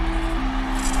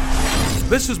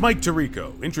 This is Mike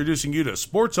Tirico, introducing you to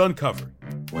Sports Uncovered.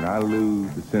 When I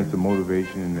lose the sense of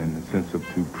motivation and the sense of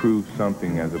to prove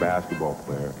something as a basketball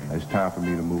player, it's time for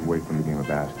me to move away from the game of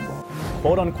basketball.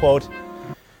 Quote unquote,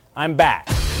 I'm back.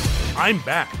 I'm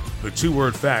back. The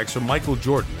two-word facts from Michael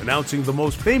Jordan announcing the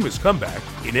most famous comeback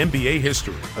in NBA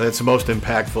history. That's the most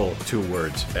impactful 2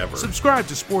 words ever. Subscribe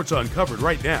to Sports Uncovered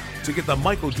right now to get the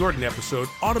Michael Jordan episode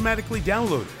automatically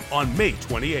downloaded on May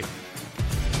 28th.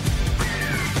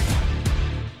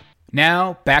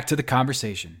 Now, back to the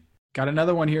conversation. Got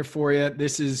another one here for you.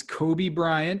 This is Kobe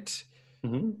Bryant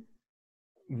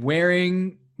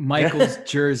wearing Michael's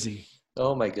jersey.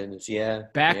 Oh, my goodness, yeah.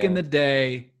 Back in the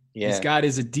day, Yeah. He's got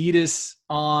his Adidas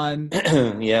on,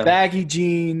 Yeah. baggy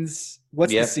jeans.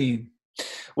 What's the Yep. scene?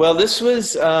 Well, this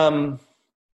was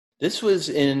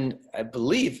in, I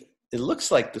believe, it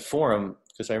looks like the Forum,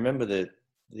 because I remember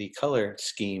the color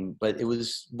scheme, but it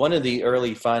was one of the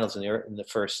early finals in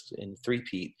the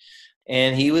three-peat,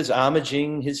 and he was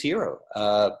homaging his hero.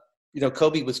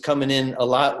 Kobe was coming in a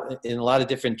lot of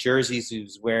different jerseys. He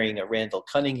was wearing a Randall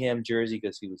Cunningham jersey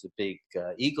because he was a big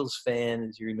Eagles fan,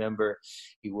 as you remember.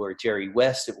 He wore Jerry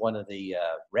West at one of the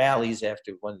rallies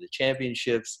after one of the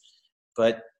championships.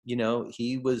 But,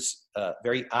 he was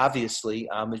very obviously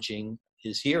homaging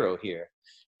his hero here.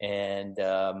 And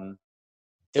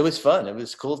it was fun. It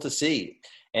was cool to see.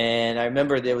 And I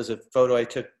remember there was a photo I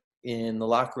took in the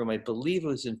locker room, I believe it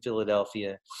was in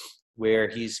Philadelphia, where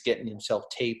he's getting himself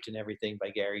taped and everything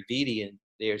by Gary Beatty, and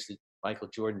there's the Michael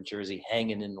Jordan jersey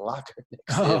hanging in the locker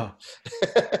next to him.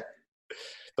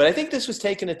 But I think this was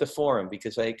taken at the Forum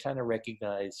because I kind of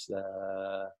recognize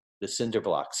the cinder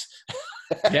blocks.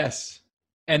 Yes.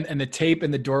 And the tape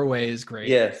in the doorway is great.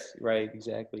 Yes, right,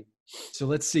 exactly. So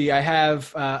let's see. I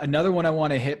have another one I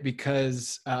want to hit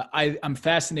because I'm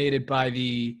fascinated by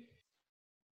the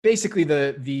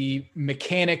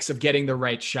mechanics of getting the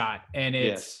right shot. And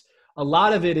it's a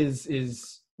lot of it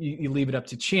is you leave it up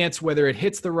to chance whether it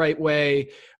hits the right way,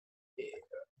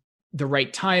 the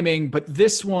right timing. But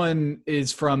this one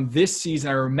is from this season.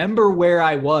 I remember where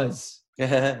I was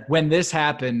when this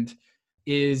happened.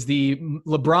 Is the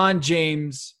LeBron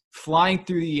James flying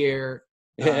through the air,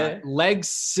 legs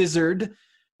scissored.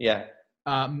 Yeah.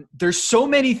 There's so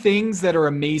many things that are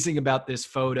amazing about this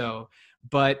photo,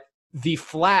 but the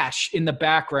flash in the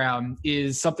background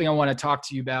is something I want to talk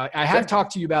to you about. I have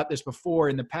talked to you about this before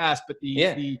in the past, but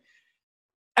the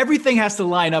everything has to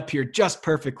line up here just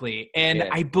perfectly. And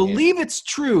I believe it's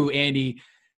true, Andy,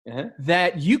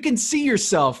 that you can see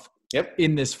yourself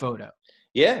in this photo.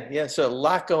 Yeah. So a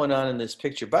lot going on in this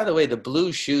picture. By the way, the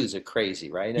blue shoes are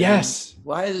crazy, right? Yes.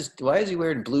 Why is he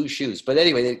wearing blue shoes? But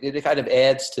anyway, it kind of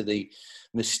adds to the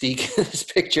mystique of this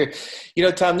picture.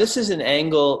 Tom, this is an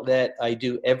angle that I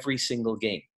do every single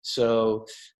game. So,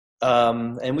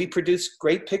 and we produce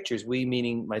great pictures. We,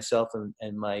 meaning myself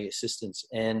and my assistants.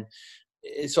 And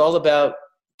it's all about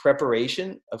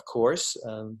preparation, of course.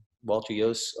 Walter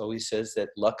Yost always says that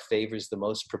luck favors the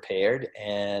most prepared.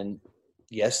 And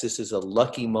yes, this is a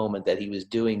lucky moment that he was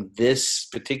doing this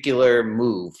particular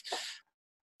move.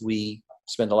 We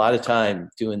spend a lot of time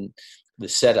doing the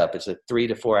setup. It's a 3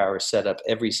 to 4 hour setup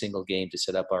every single game to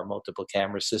set up our multiple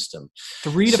camera system.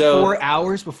 3 to 4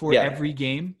 hours before every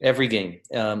game? Every game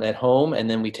at home, and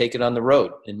then we take it on the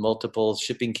road in multiple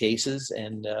shipping cases,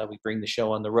 and we bring the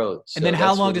show on the road. And then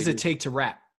how long does it take to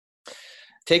wrap?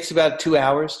 It takes about 2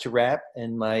 hours to wrap,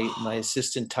 and my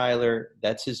assistant Tyler,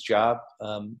 that's his job.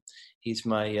 He's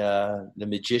the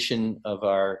magician of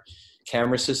our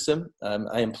camera system.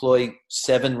 I employ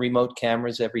 7 remote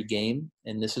cameras every game,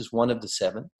 and this is one of the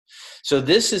 7. So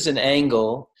this is an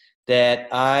angle that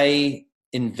I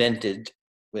invented,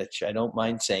 which I don't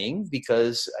mind saying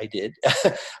because I did.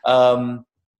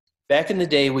 Back in the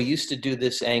day, we used to do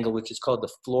this angle, which is called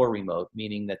the floor remote,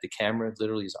 meaning that the camera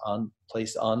literally is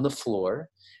placed on the floor,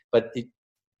 but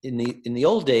in the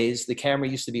old days, the camera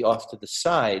used to be off to the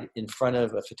side in front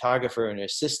of a photographer and an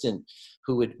assistant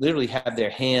who would literally have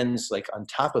their hands like on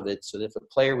top of it. So that if a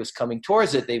player was coming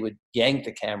towards it, they would yank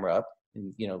the camera up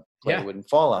and, player wouldn't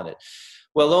fall on it.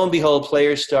 Well, lo and behold,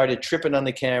 players started tripping on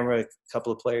the camera. A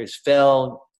couple of players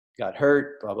fell, got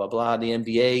hurt, blah, blah, blah. The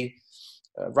NBA,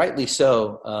 rightly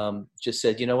so, just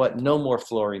said, you know what, no more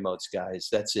floor remotes, guys.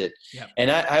 That's it. Yep. And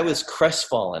I was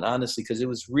crestfallen, honestly, because it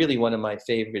was really one of my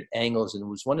favorite angles, and it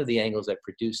was one of the angles that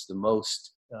produced the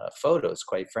most photos,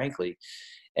 quite frankly.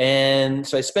 And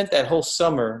so I spent that whole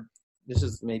summer, this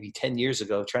is maybe 10 years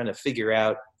ago, trying to figure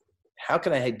out how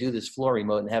can I do this floor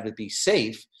remote and have it be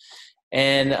safe.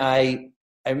 And I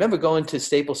remember going to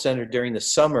Staples Center during the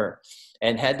summer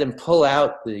and had them pull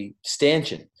out the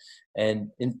stanchion.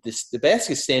 And the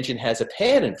basket stanchion has a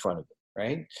pad in front of it,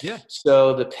 right? Yeah.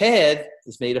 So the pad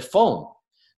is made of foam.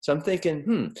 So I'm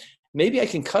thinking, maybe I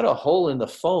can cut a hole in the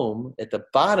foam at the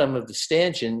bottom of the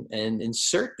stanchion and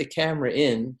insert the camera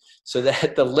in so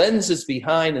that the lens is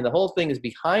behind and the whole thing is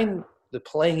behind the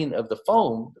plane of the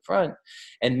foam, the front,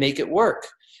 and make it work.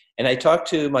 And I talked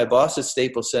to my boss at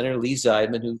Staples Center, Lee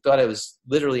Zeidman, who thought I was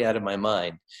literally out of my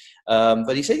mind.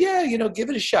 But he said, give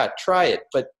it a shot, try it.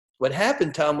 But what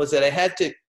happened, Tom, was that I had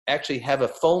to actually have a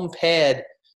foam pad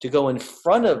to go in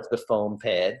front of the foam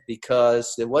pad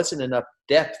because there wasn't enough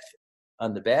depth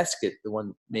on the basket, the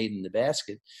one made in the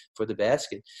basket, for the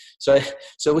basket. So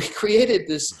we created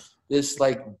this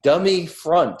like dummy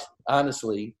front,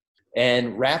 honestly,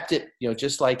 and wrapped it,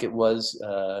 just like it was,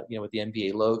 with the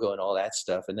NBA logo and all that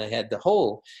stuff. And they had the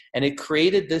hole, and it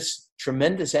created this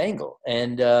tremendous angle.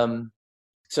 And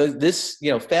so this,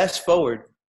 fast forward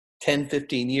 10,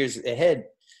 15 years ahead,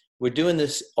 we're doing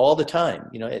this all the time,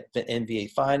 at the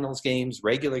NBA Finals games,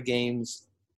 regular games.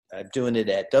 I'm doing it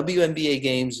at WNBA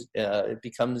games. It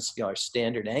becomes our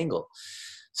standard angle.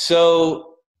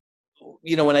 So,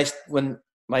 when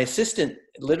my assistant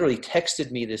literally texted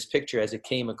me this picture as it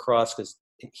came across, because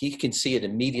he can see it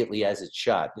immediately as it's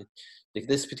shot.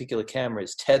 This particular camera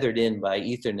is tethered in by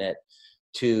Ethernet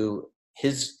to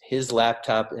his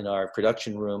laptop in our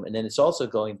production room, and then it's also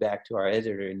going back to our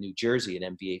editor in New Jersey at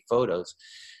NBA Photos.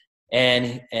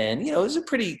 And it was a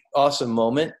pretty awesome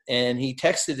moment. And he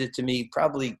texted it to me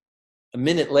probably a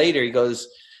minute later. He goes,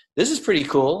 "This is pretty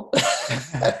cool."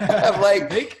 I'm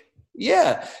like,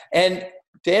 yeah. And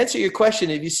to answer your question,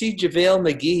 if you see JaVale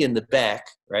McGee in the back,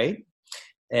 right?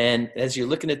 And as you're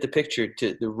looking at the picture,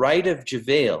 to the right of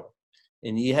JaVale,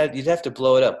 and you'd have to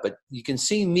blow it up, but you can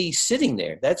see me sitting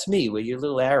there. That's me, where your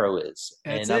little arrow is.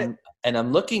 And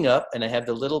I'm looking up, and I have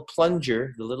the little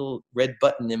plunger, the little red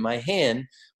button in my hand,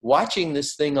 watching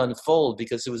this thing unfold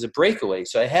because it was a breakaway.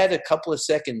 So I had a couple of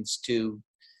seconds to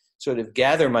sort of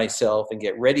gather myself and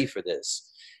get ready for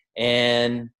this.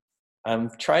 And I'm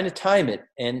trying to time it.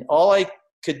 And all I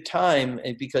could time,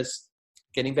 and because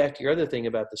getting back to your other thing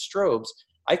about the strobes,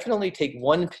 I can only take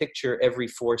one picture every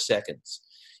 4 seconds.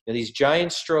 These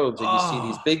giant strobes that you see,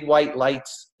 these big white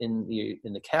lights in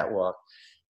the catwalk,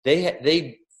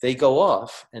 they go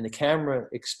off and the camera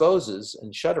exposes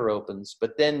and shutter opens,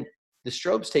 but then the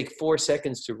strobes take 4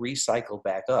 seconds to recycle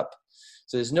back up.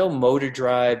 So there's no motor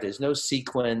drive, there's no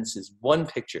sequence, there's one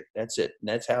picture. That's it. And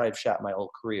that's how I've shot my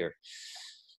whole career.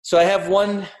 So I have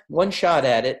one shot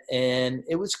at it, and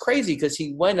it was crazy because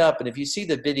he went up, and if you see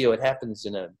the video, it happens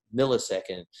in a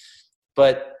millisecond.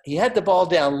 But he had the ball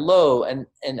down low, and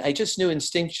I just knew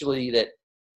instinctually that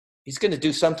he's going to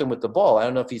do something with the ball. I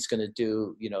don't know if he's going to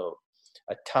do,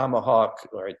 a tomahawk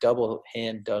or a double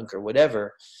hand dunk or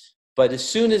whatever. But as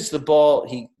soon as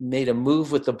he made a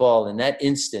move with the ball, in that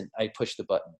instant, I pushed the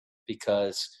button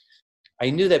because I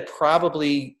knew that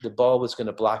probably the ball was going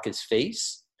to block his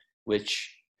face,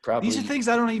 which probably these are things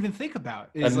I don't even think about.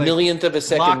 A millionth of a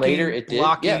second later, it did.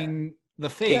 Blocking the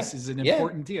face is an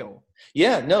important deal.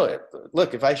 Yeah, no,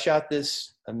 look, if I shot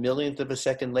this a millionth of a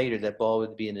second later, that ball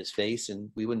would be in his face and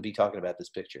we wouldn't be talking about this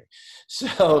picture.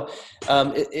 So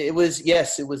it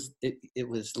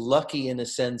was lucky in a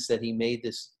sense that he made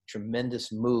this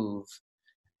tremendous move,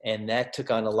 and that took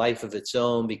on a life of its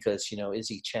own because, is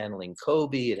he channeling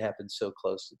Kobe? It happened so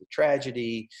close to the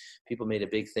tragedy. People made a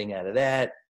big thing out of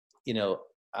that.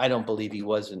 I don't believe he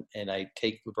wasn't, and I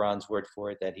take LeBron's word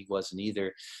for it that he wasn't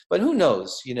either. But who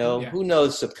knows, who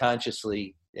knows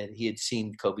subconsciously that he had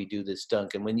seen Kobe do this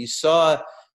dunk. And when you saw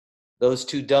those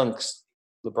two dunks,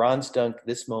 LeBron's dunk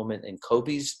this moment and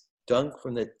Kobe's dunk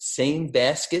from the same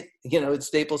basket, at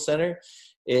Staples Center,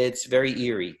 it's very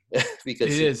eerie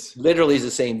because it literally is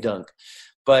the same dunk.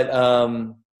 But,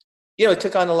 it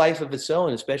took on a life of its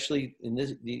own, especially in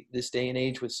this day and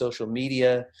age with social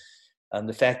media.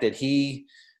 The fact that he,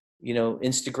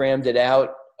 Instagrammed it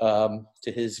out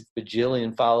to his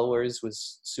bajillion followers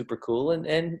was super cool.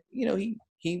 And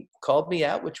he called me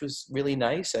out, which was really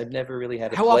nice. I've never really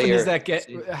had a player.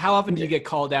 How often do you get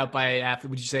called out by an athlete?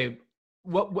 Would you say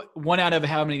what one out of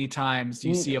how many times do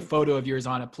you see a photo of yours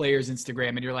on a player's Instagram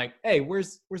and you're like, hey,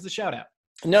 where's the shout out?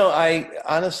 No, I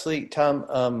honestly,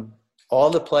 Tom, all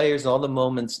the players, all the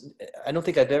moments, I don't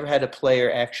think I've ever had a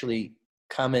player actually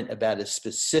comment about a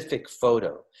specific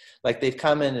photo. Like they've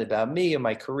commented about me or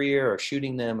my career or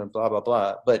shooting them and blah, blah,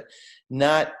 blah, but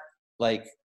not like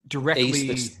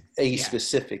directly a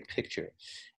specific picture.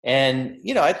 And,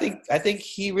 I think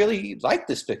he really liked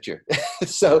this picture.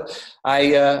 So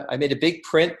I made a big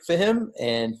print for him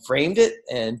and framed it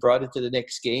and brought it to the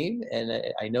next game. And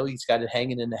I know he's got it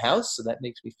hanging in the house. So that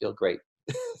makes me feel great.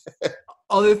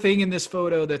 Other thing in this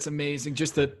photo that's amazing,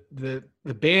 just the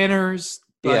banners.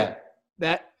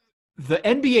 That the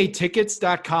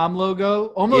NBAtickets.com logo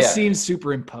almost seems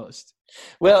superimposed.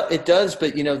 Well, it does,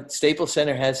 but Staples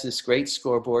Center has this great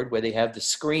scoreboard where they have the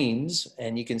screens,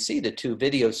 and you can see the two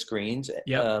video screens,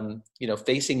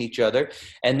 facing each other,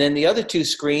 and then the other two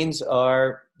screens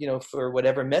are, for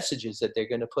whatever messages that they're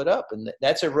going to put up, and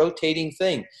that's a rotating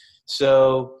thing.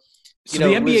 So the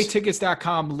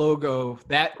NBAtickets.com logo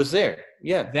that was there,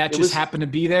 that just happened to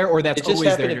be there, or that's always there. It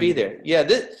just happened to be there. Yeah,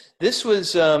 this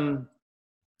was.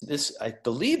 I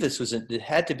believe it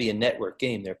had to be a network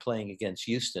game. They're playing against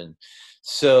Houston.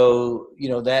 So,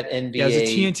 that NBA. Yeah, it was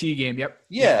a TNT game. Yep.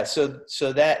 Yeah. So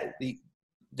that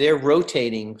they're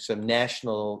rotating some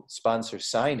national sponsor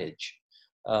signage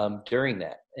during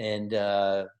that. And,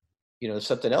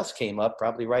 something else came up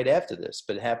probably right after this,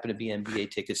 but it happened to be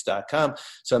NBAtickets.com.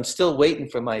 So I'm still waiting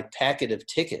for my packet of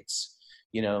tickets,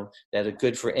 that are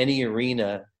good for any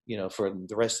arena, for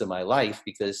the rest of my life,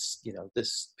 because,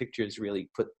 this picture has really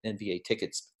put NBA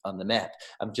tickets on the map.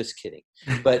 I'm just kidding.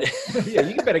 But yeah,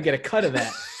 you better get a cut of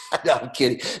that. No, I'm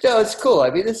kidding. No, it's cool.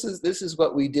 I mean, this is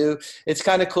what we do. It's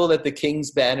kind of cool that the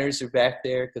Kings banners are back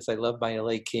there, because I love my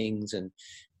LA Kings, and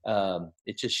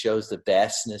it just shows the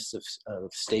vastness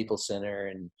of Staples Center,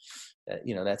 and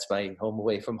that's my home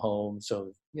away from home.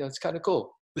 So it's kind of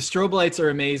cool. The strobe lights are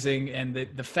amazing, and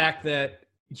the fact that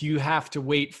you have to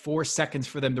wait 4 seconds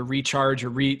for them to recharge or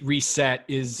reset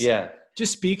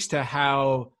just speaks to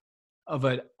how of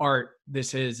an art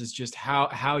this is just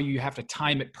how you have to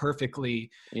time it perfectly.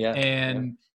 Yeah.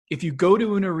 And if you go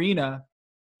to an arena,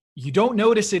 you don't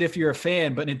notice it if you're a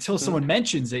fan, but until someone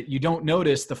mentions it, you don't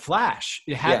notice the flash.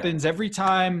 It happens every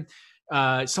time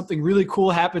something really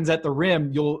cool happens at the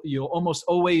rim. You'll almost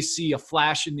always see a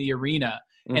flash in the arena.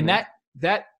 And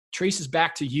that traces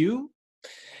back to you.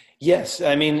 Yes.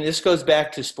 I mean, this goes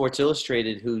back to Sports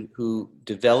Illustrated, who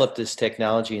developed this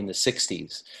technology in the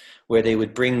 60s, where they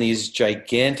would bring these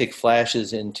gigantic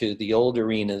flashes into the old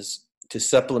arenas to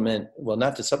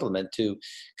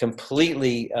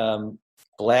completely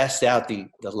blast out the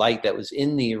light that was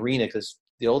in the arena, because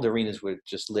the old arenas were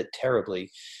just lit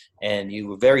terribly, and you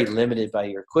were very limited by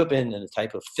your equipment and the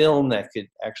type of film that could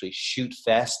actually shoot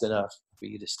fast enough for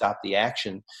you to stop the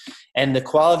action. And the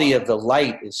quality of the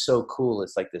light is so cool.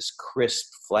 It's like this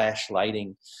crisp flash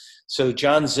lighting. So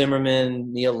John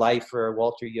Zimmerman, Neil Leifer,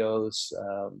 Walter Yost,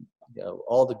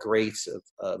 all the greats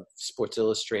of Sports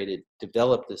Illustrated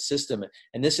developed the system.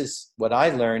 And this is what I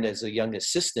learned as a young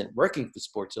assistant working for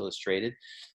Sports Illustrated,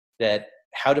 that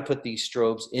how to put these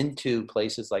strobes into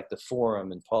places like the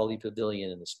Forum and Pauley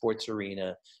Pavilion and the Sports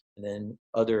Arena, and then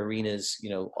other arenas,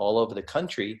 all over the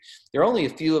country. There are only a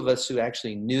few of us who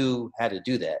actually knew how to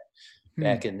do that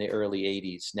back in the early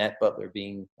 80s, Nat Butler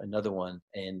being another one.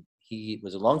 And he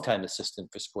was a longtime assistant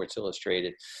for Sports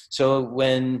Illustrated. So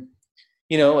when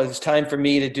it was time for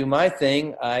me to do my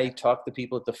thing, I talked the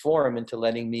people at the Forum into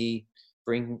letting me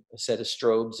bring a set of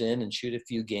strobes in and shoot a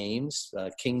few games,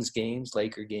 Kings games,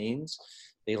 Laker games.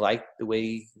 They liked the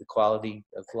way the quality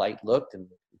of light looked and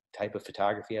the type of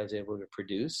photography I was able to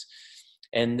produce.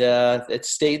 And it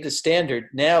stayed the standard.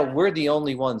 Now we're the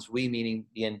only ones, we meaning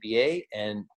the NBA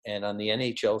and on the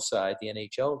NHL side, the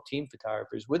NHL team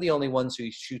photographers, we're the only ones who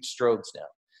shoot strobes now.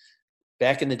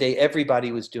 Back in the day,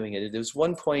 everybody was doing it. There was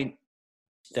one point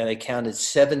that I counted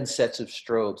 7 sets of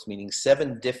strobes, meaning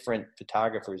 7 different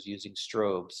photographers using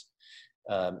strobes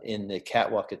in the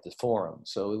catwalk at the Forum.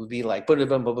 So it would be like boom,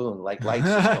 boom, boom, boom, like lights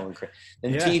just going crazy.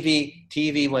 Then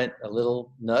TV went a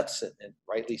little nuts, and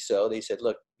rightly so. They said,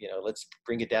 look, let's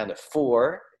bring it down to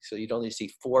 4, so you'd only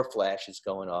see 4 flashes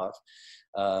going off.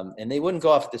 And they wouldn't go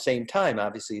off at the same time.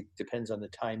 Obviously, it depends on the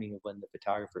timing of when the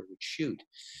photographer would shoot.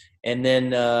 And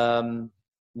then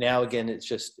now again, it's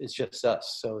just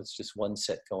us. So it's just 1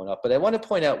 set going up. But I want to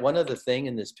point out one other thing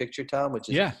in this picture, Tom, which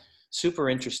is super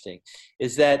interesting,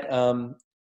 is that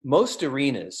most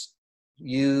arenas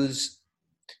use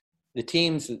the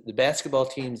teams, the basketball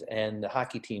teams and the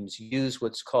hockey teams use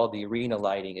what's called the arena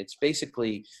lighting. It's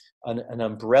basically an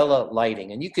umbrella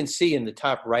lighting. And you can see in the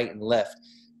top right and left,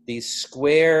 these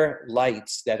square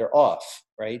lights that are off,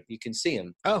 right? You can see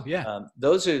them. Oh, yeah.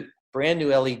 Those are brand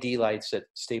new LED lights that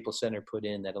Staples Center put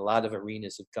in, that a lot of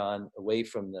arenas have gone away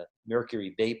from the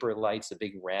mercury vapor lights, the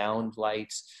big round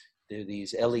lights. There are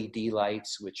these LED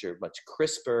lights, which are much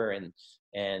crisper, and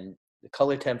the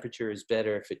color temperature is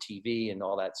better for TV and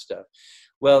all that stuff.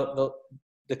 Well,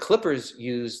 the Clippers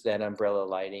use that umbrella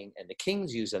lighting, and the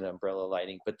Kings use that umbrella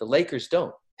lighting, but the Lakers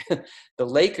don't. The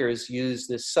Lakers use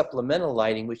this supplemental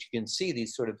lighting, which you can see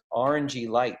these sort of orangey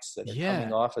lights that are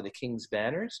coming off of the Kings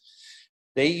banners.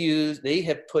 They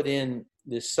have put in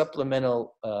this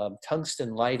supplemental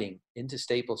tungsten lighting into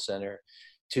Staples Center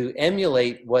to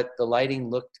emulate what the lighting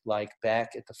looked like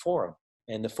back at the Forum.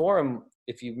 And the Forum,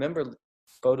 if you remember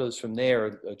photos from there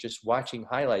or just watching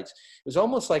highlights, it was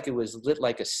almost like it was lit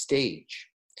like a stage.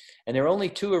 And there are only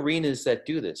 2 arenas that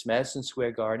do this, Madison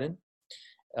Square Garden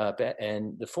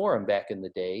and the Forum back in the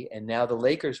day. And now the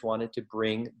Lakers wanted to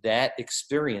bring that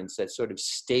experience, that sort of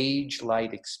stage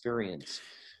light experience,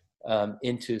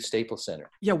 into Staples Center.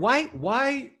 Yeah,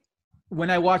 why when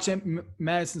I watch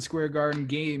Madison Square Garden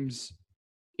games,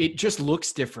 it just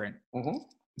looks different? Mm-hmm.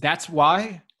 That's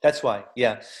why? That's why,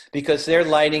 yeah. Because their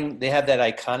lighting, they have that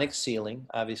iconic ceiling,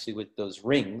 obviously with those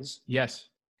rings. Yes.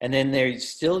 And then they're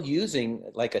still using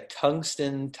like a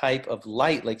tungsten type of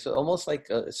light, like so almost like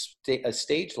a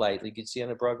stage light like you'd see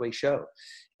on a Broadway show.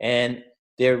 And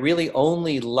they're really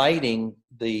only lighting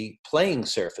the playing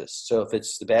surface. So if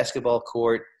it's the basketball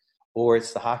court or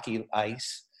it's the hockey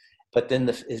ice, but then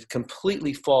it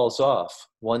completely falls off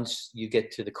once you get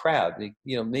to the crowd.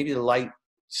 Maybe the light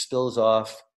spills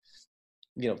off,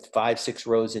 5-6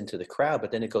 rows into the crowd, but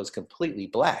then it goes completely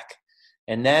black.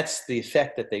 And that's the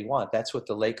effect that they want. That's what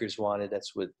the Lakers wanted.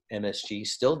 That's what MSG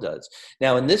still does.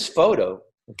 Now, in this photo,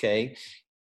 okay,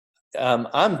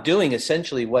 I'm doing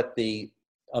essentially what the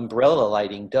umbrella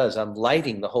lighting does. I'm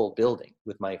lighting the whole building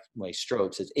with my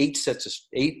strobes. It's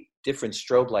 8 different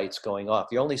strobe lights going off.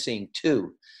 You're only seeing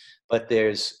 2, but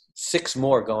there's 6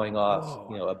 more going off,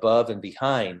 above and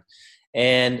behind.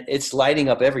 And it's lighting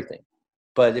up everything.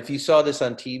 But if you saw this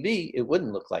on TV, it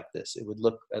wouldn't look like this. It would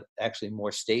look actually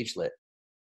more stage lit.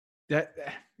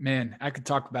 Man, I could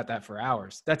talk about that for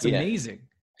hours. That's amazing.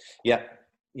 Yeah.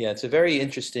 It's a very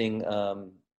interesting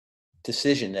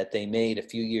decision that they made a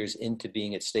few years into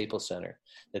being at Staples Center.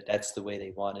 That's the way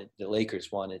the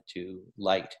Lakers wanted to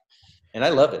light, and I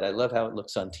love it. I love how it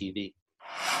looks on TV.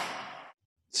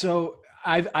 So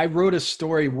I wrote a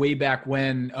story way back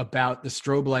when about the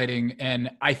strobe lighting,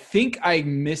 and I think I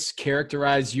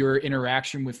mischaracterized your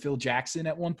interaction with Phil Jackson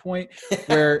at one point,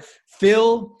 where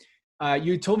Phil.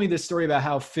 You told me this story about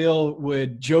how Phil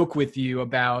would joke with you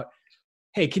about,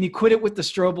 hey, can you quit it with the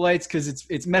strobe lights? Because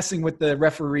it's messing with the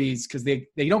referees because they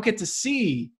don't get to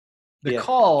see the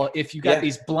call if you got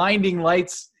these blinding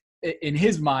lights. In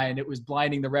his mind, it was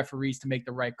blinding the referees to make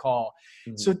the right call.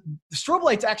 Mm-hmm. So the strobe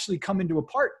lights actually come into a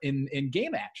part in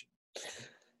game action.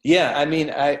 Yeah, I mean,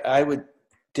 I would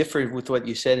differ with what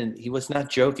you said, and he was not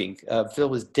joking. Phil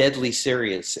was deadly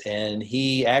serious, and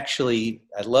he actually,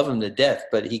 I love him to death,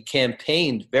 but he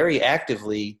campaigned very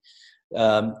actively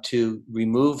to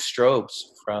remove strobes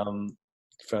from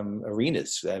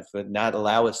arenas, but not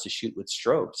allow us to shoot with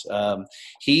strobes.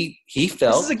 He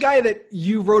felt this is a guy that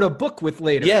you wrote a book with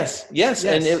later. Yes.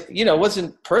 And it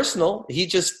wasn't personal. He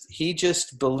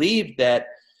just believed that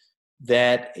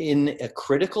in a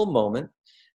critical moment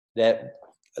that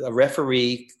a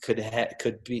referee could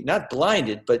be not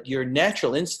blinded, but your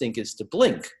natural instinct is to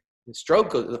blink. The strobe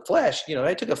goes, the flash.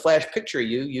 I took a flash picture of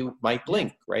you. You might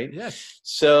blink, right? Yes.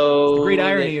 So it's the great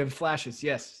irony of flashes.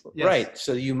 Yes. Right.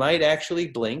 So you might actually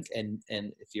blink, and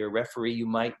if you're a referee, you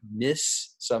might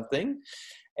miss something.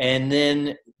 And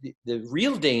then the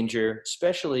real danger,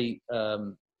 especially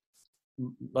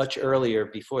much earlier,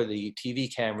 before the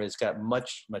TV cameras got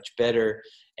much better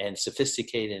and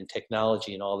sophisticated in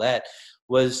technology and all that,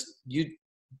 was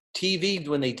TV,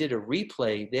 when they did a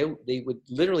replay, they would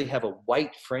literally have a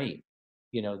white frame.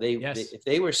 If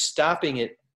they were stopping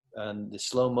it on the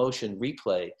slow motion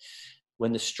replay,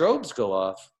 when the strobes go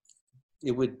off,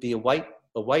 it would be a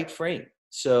white frame.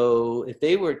 So if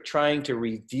they were trying to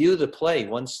review the play,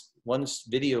 once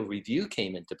video review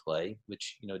came into play,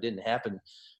 which didn't happen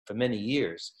for many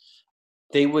years,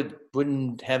 they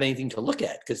wouldn't have anything to look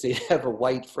at because they have a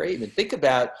white frame. And think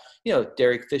about,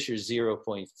 Derek Fisher's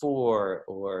 0.4,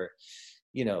 or,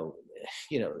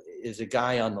 is a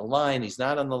guy on the line? He's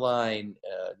not on the line.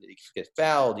 Did he get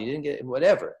fouled? He didn't get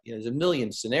whatever. There's a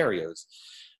million scenarios.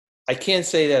 I can't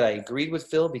say that I agreed with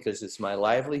Phil because it's my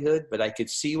livelihood, but I could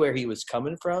see where he was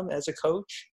coming from as a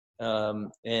coach.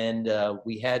 And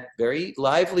we had very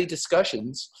lively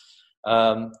discussions.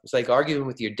 It's like arguing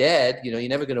with your dad. You're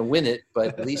never going to win it,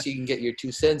 but at least you can get your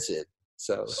 2 cents in.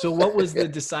 So what was the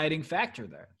deciding factor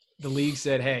there? The league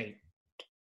said, hey.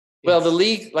 Well, the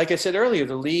league, like I said earlier,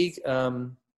 the league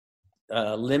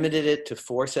limited it to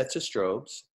 4 sets of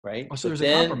strobes, right? Oh, so there's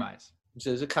a compromise.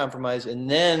 So there's a compromise. And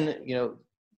then,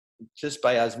 just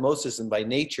by osmosis and by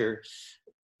nature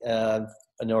and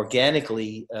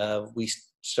organically, we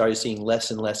started seeing less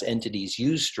and less entities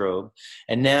use strobe.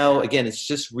 And now, again, it's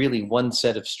just really 1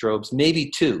 set of strobes,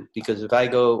 maybe 2, because if I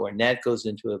go or Nat goes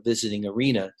into a visiting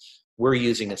arena, we're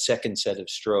using a second set of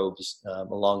strobes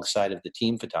alongside of the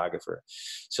team photographer.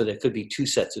 So there could be 2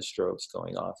 sets of strobes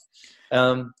going off.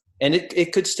 And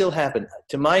it could still happen.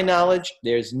 To my knowledge,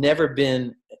 there's never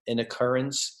been an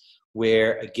occurrence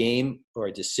where a game or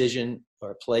a decision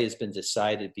or a play has been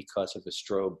decided because of a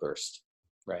strobe burst.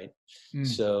 Right.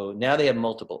 So now they have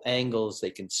multiple angles. They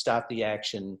can stop the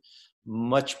action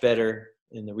much better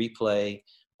in the replay.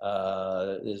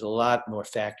 There's a lot more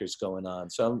factors going on.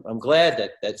 So I'm glad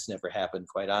that that's never happened,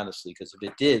 quite honestly, because if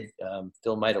it did,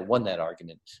 Phil might have won that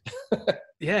argument.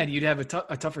 Yeah, and you'd have a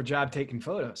tougher job taking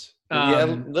photos. Yeah, a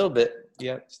little bit.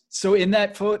 Yep. So in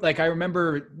that photo, like I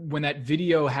remember when that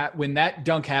video, when that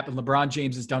dunk happened, LeBron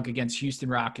James's dunk against Houston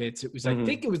Rockets, it was, I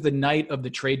think it was the night of the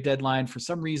trade deadline. For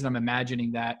some reason, I'm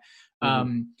imagining that.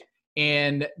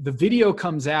 And the video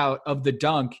comes out of the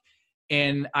dunk,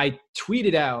 and I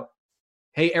tweeted out,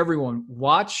 "Hey, everyone,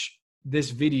 watch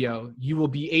this video. You will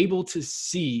be able to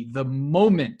see the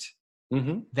moment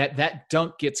that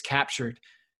dunk gets captured,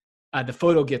 the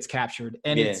photo gets captured."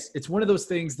 And it's one of those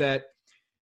things that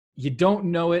you don't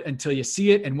know it until you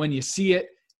see it. And when you see it,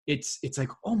 it's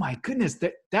like, oh my goodness,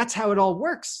 that's how it all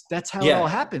works. That's how it all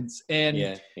happens.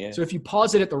 And so if you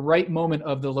pause it at the right moment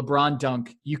of the LeBron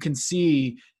dunk, you can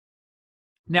see.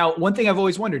 Now, one thing I've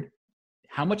always wondered,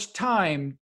 how much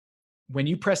time when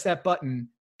you press that button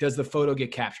does the photo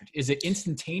get captured? Is it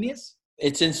instantaneous?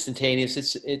 It's instantaneous.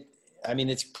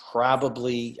 It's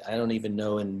probably, I don't even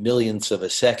know, in millionths of a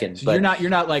second. So but you're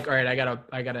not like, all right,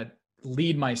 I gotta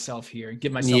lead myself here and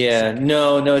give myself a second.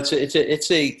 No,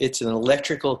 it's an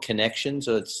electrical connection.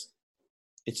 So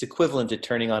it's equivalent to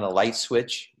turning on a light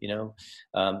switch. You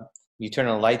turn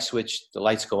on a light switch, the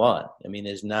lights go on. I mean,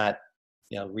 there's not,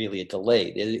 really a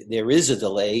delay. There is a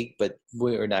delay, but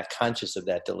we're not conscious of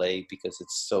that delay because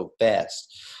it's so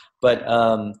fast. But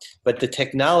the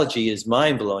technology is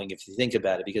mind blowing if you think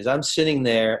about it, because I'm sitting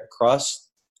there across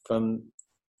from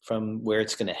where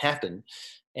it's going to happen,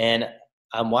 and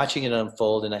I'm watching it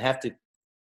unfold, and I have to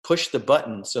push the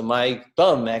button. So my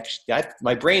thumb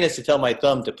my brain has to tell my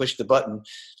thumb to push the button.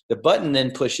 The button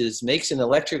then makes an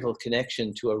electrical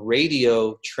connection to a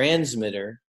radio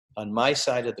transmitter on my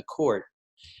side of the court,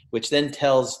 which then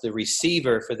tells the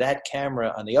receiver for that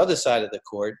camera on the other side of the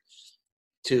court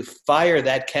to fire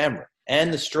that camera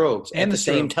and the strobes at the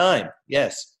same time.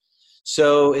 Yes.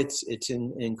 So it's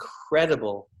an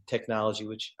incredible technology,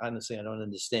 which honestly I don't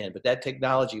understand. But that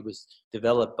technology was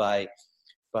developed by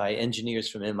engineers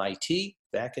from MIT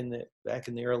back in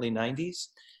the early 90s,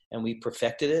 and we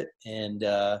perfected it. And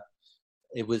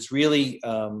it was really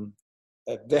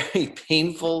a very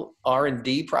painful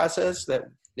R&D process that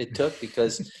it took,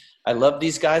 because I love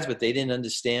these guys, but they didn't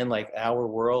understand like our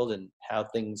world and how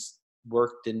things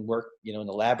didn't work, in a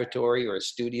laboratory or a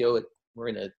studio. We're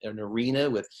in an arena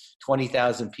with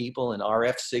 20,000 people and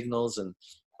RF signals and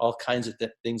all kinds of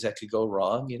things that could go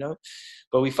wrong,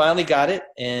 But we finally got it.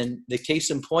 And the case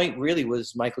in point really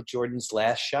was Michael Jordan's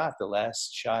last shot, the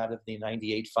last shot of the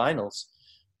 98 finals,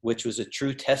 which was a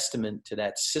true testament to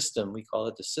that system. We call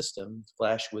it the system,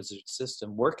 Flash Wizard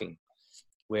system, working,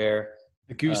 where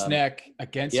the gooseneck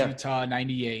against Utah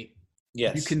 98.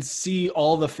 Yes. You can see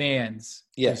all the fans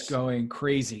just going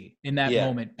crazy in that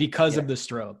moment because of the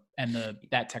strobe and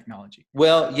that technology.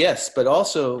 Well, yes, but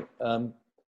also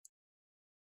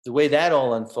the way that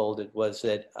all unfolded was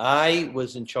that I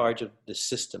was in charge of the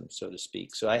system, so to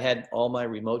speak. So I had all my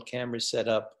remote cameras set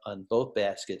up on both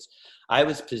baskets. I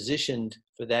was positioned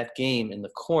for that game in the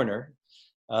corner,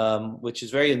 which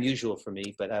is very unusual for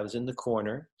me, but I was in the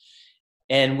corner.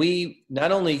 And we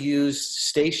not only used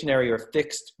stationary or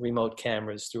fixed remote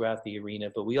cameras throughout the arena,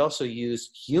 but we also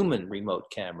used human remote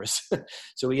cameras.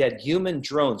 So we had human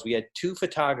drones. We had 2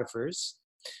 photographers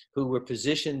who were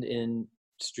positioned in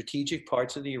strategic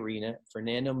parts of the arena.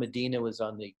 Fernando Medina was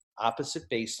on the opposite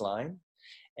baseline,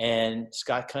 and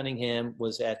Scott Cunningham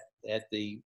was at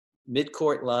the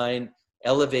midcourt line,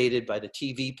 elevated by the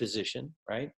TV position,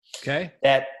 right? Okay.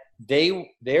 That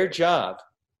their job,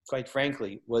 quite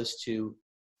frankly, was to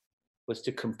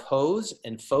compose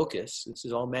and focus. This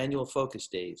is all manual focus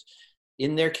days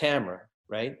in their camera,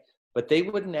 right? But they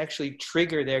wouldn't actually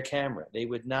trigger their camera. They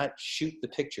would not shoot the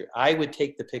picture. I would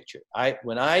take the picture.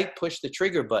 When I push the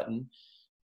trigger button,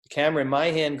 the camera in my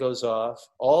hand goes off.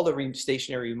 All the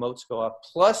stationary remotes go off,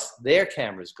 plus their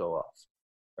cameras go off,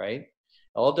 right?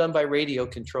 All done by radio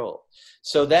control.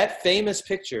 So that famous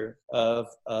picture of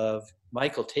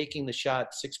Michael taking the shot,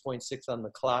 6.6 on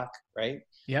the clock, right?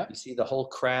 Yeah. You see the whole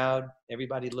crowd,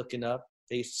 everybody looking up,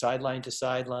 sideline to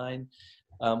sideline,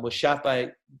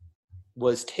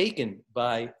 was taken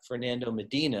by Fernando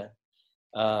Medina.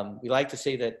 We like to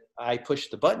say that I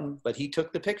pushed the button, but he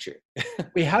took the picture.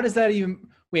 Wait, how does that even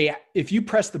 – wait, if you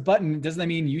press the button, doesn't that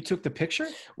mean you took the picture?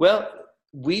 Well,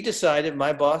 we decided,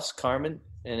 my boss, Carmen,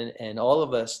 and all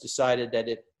of us decided that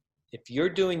if you're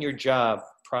doing your job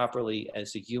properly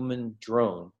as a human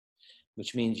drone,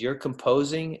 which means you're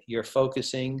composing, you're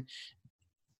focusing,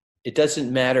 it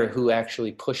doesn't matter who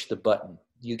actually pushed the button.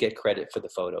 You get credit for the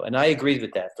photo. And I agreed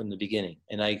with that from the beginning.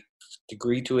 And I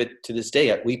agree to it to this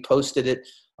day. We posted it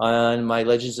on my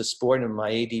Legends of Sport and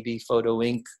my ADB Photo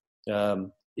Inc.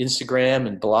 Instagram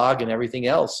and blog and everything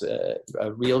else.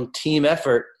 A real team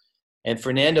effort And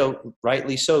Fernando,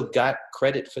 rightly so, got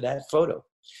credit for that photo.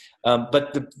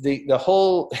 But the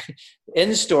whole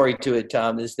end story to it,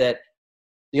 Tom, is that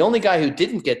the only guy who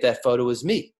didn't get that photo was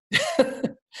me.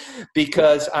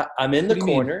 Because I'm in the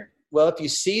corner. Well, if you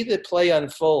see the play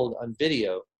unfold on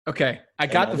video. Okay, I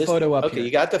got the photo up here. Okay,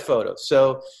 you got the photo.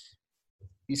 So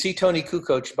you see Tony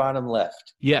Kukoc bottom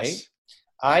left. Yes. Right?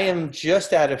 I am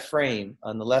just out of frame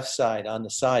on the left side on the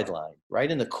sideline, right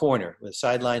in the corner where the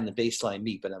sideline and the baseline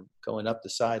meet, but I'm going up the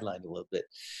sideline a little bit.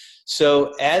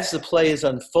 So as the play is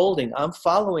unfolding, I'm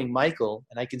following Michael,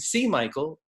 and I can see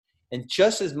Michael. And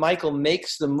just as Michael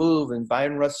makes the move and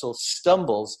Byron Russell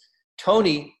stumbles,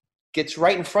 Tony gets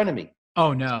right in front of me.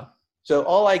 Oh, no. So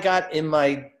all I got in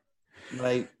my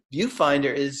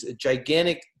viewfinder is a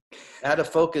gigantic, out of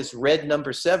focus red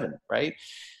number 7, right?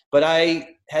 But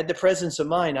I had the presence of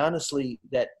mind, honestly,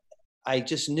 that I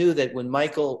just knew that when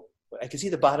Michael, I could see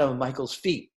the bottom of Michael's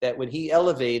feet, that when he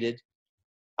elevated,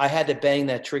 I had to bang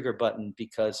that trigger button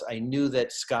because I knew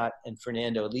that Scott and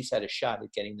Fernando at least had a shot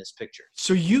at getting this picture.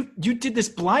 So you did this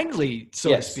blindly,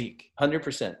 so to speak.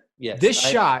 100%. Yes. This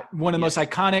shot, one of the most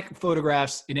iconic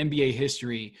photographs in NBA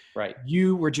history. Right.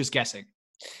 You were just guessing.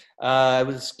 I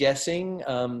was guessing.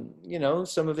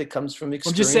 Some of it comes from experience.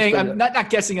 I'm just saying. I'm not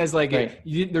guessing as like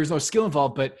there's no skill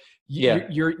involved, but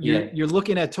you're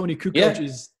looking at Tony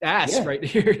Kukoc's ass right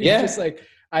here. You're just like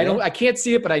I can't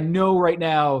see it, but I know right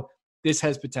now this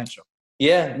has potential.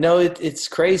 Yeah, no, it's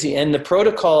crazy, and the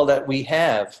protocol that we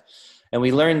have. And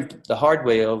we learned the hard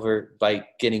way over by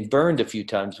getting burned a few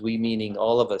times, we meaning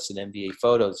all of us in NBA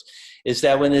photos, is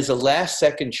that when there's a last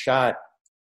second shot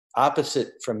opposite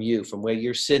from you, from where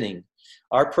you're sitting,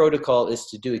 our protocol is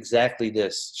to do exactly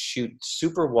this, shoot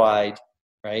super wide,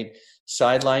 right?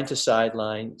 Sideline to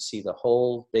sideline, see the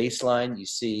whole baseline, you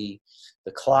see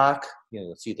the clock,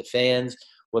 you see the fans.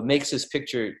 What makes this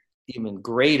picture even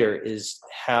greater is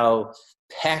how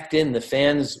packed in the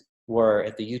fans were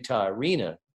at the Utah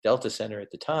Arena, Delta Center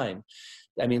at the time.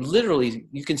 I mean, literally,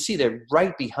 you can see they're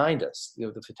right behind us,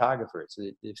 the photographers.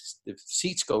 The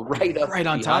seats go right up right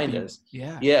on behind top us.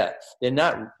 Yeah. They're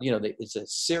not, it's a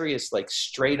serious, like,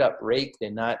 straight up rake.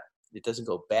 They're not, it doesn't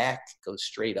go back, it goes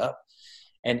straight up.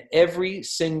 And every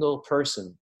single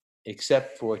person,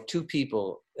 except for 2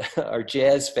 people, are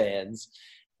Jazz fans.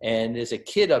 And there's a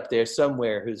kid up there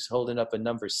somewhere who's holding up a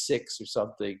number 6 or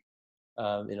something.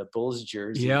 In a Bulls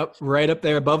jersey. Yep, right up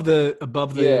there above the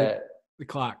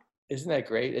clock. Isn't that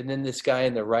great? And then this guy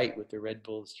on the right with the Red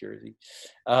Bulls jersey.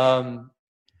 And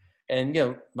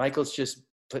Michael's just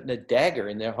putting a dagger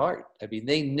in their heart. I mean,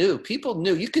 they knew. People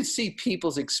knew. You could see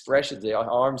people's expressions, their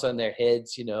arms on their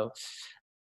heads,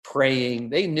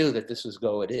 praying. They knew that this was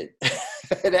going in.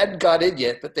 It hadn't got in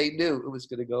yet, but they knew it was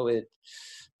going to go in.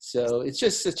 So it's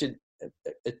just such a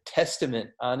testament,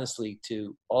 honestly,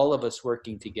 to all of us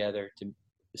working together, to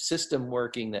the system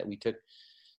working that we took.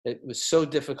 It was so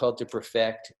difficult to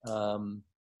perfect.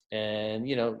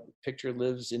 Picture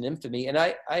lives in infamy. And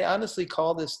I honestly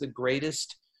call this the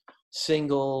greatest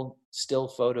single still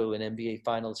photo in NBA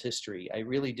Finals history. I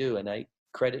really do. And I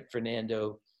credit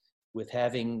Fernando with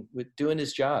doing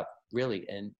his job, really,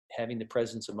 and having the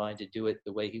presence of mind to do it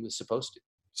the way he was supposed to.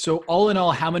 So all in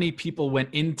all, how many people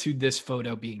went into this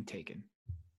photo being taken?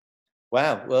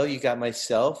 Wow. Well, you got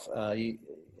myself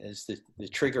as the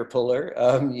trigger puller.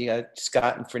 You got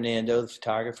Scott and Fernando, the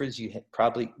photographers.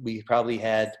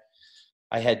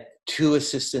 I had 2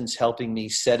 assistants helping me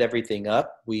set everything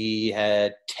up. We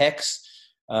had techs.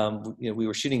 We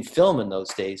were shooting film in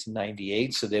those days in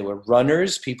 '98. So there were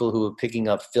runners, people who were picking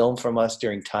up film from us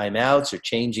during timeouts or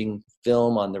changing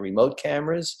film on the remote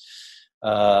cameras.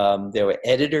 There were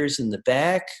editors in the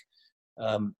back.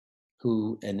 And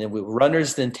then we were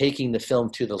runners then taking the film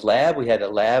to the lab. We had a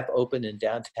lab open in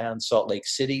downtown Salt Lake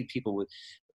City.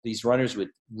 These runners would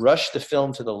rush the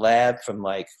film to the lab from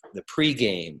like the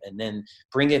pregame and then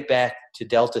bring it back to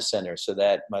Delta Center so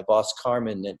that my boss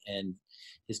Carmen and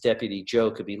his deputy Joe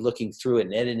could be looking through it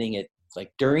and editing it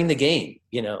like during the game,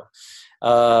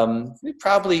 We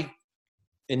probably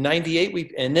in '98,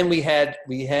 we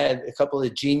had a couple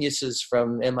of geniuses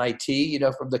from MIT,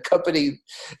 from the company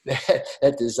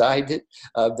that designed it.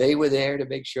 They were there to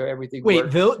make sure everything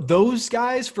worked. Wait, those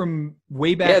guys from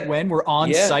way back when were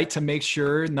on site to make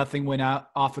sure nothing went out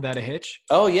off without a hitch?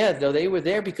 Oh, yeah. No, they were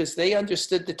there because they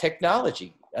understood the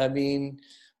technology. I mean,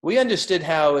 we understood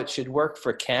how it should work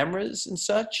for cameras and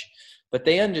such, but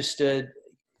they understood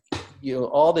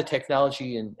all the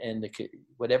technology and the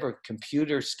whatever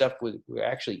computer stuff were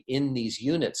actually in these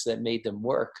units that made them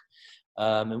work.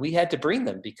 And we had to bring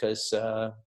them because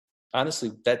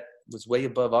honestly, that was way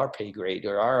above our pay grade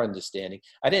or our understanding.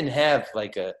 I didn't have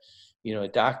like a a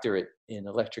doctorate in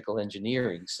electrical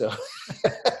engineering. So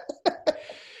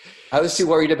I was too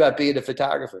worried about being a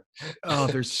photographer. Oh,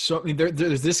 there's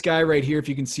there's this guy right here. If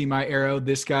you can see my arrow,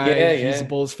 this guy, he's a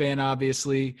Bulls fan,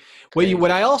 obviously.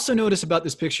 What I also notice about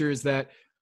this picture is that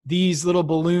these little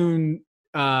balloon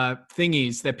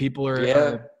thingies that people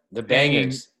are the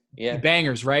bangers.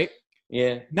 Bangers, right?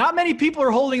 Yeah. Not many people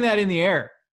are holding that in the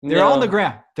air. They're on the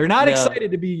ground. They're not excited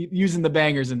to be using the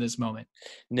bangers in this moment.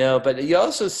 No, but you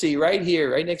also see right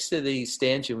here, right next to the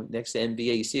stanchion, next to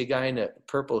NBA, you see a guy in a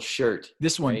purple shirt.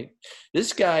 This one. Right?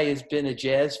 This guy has been a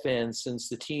Jazz fan since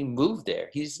the team moved there.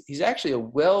 He's actually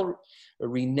a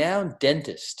renowned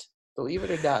dentist, believe it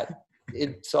or not,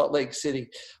 in Salt Lake City.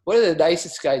 One of the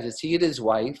nicest guys is he and his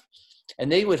wife. And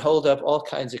they would hold up all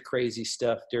kinds of crazy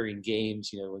stuff during games,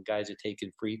 when guys are taking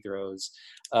free throws.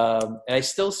 And I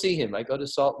still see him. I go to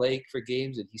Salt Lake for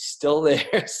games, and he's still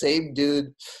there, same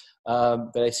dude.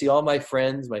 But I see all my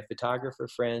friends, my photographer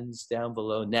friends down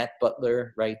below. Nat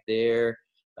Butler right there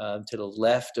to the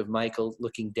left of Michael,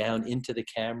 looking down into the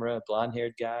camera,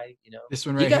 blonde-haired guy. This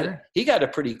one here? He got a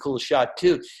pretty cool shot,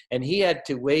 too. And he had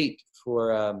to wait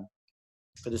for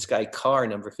this guy Carr,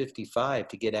 number 55,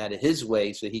 to get out of his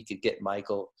way so he could get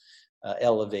Michael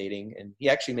elevating. And he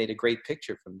actually made a great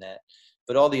picture from that.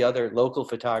 But all the other local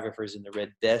photographers in the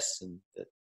red vests and the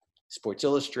Sports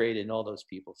Illustrated and all those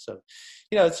people. So,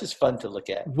 it's just fun to look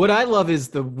at. What I love is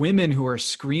the women who are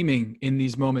screaming in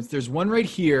these moments. There's one right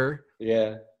here.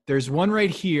 Yeah. There's one right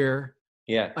here.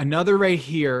 Yeah. Another right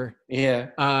here.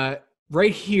 Yeah.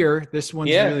 Right here. This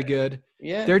one's really good.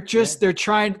 Yeah. They're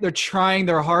trying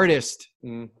their hardest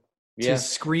to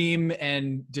scream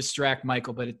and distract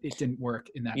Michael, but it didn't work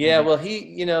in that moment. Well,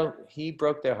 he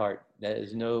broke their heart.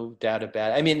 There's no doubt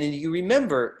about it. I mean, and you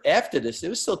remember after this, there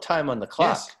was still time on the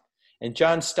clock. Yes. And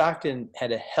John Stockton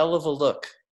had a hell of a look.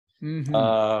 Mm-hmm.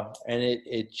 And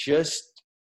it just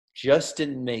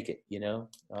didn't make it,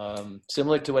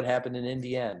 similar to what happened in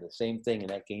Indiana, the same thing in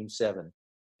that Game 7.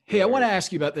 Hey, I want to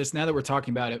ask you about this now that we're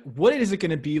talking about it. What is it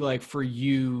going to be like for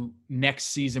you next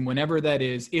season, whenever that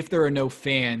is, if there are no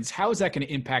fans? How is that going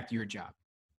to impact your job?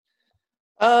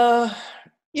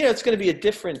 It's going to be a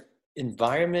different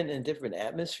environment and different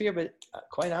atmosphere, but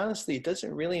quite honestly, it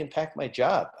doesn't really impact my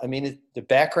job. I mean, the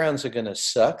backgrounds are going to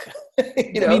suck. I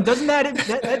mean, doesn't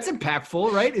that's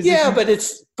impactful, right?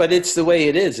 But it's the way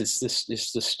it is.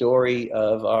 It's the story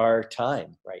of our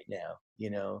time right now.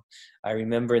 I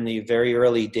remember in the very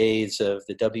early days of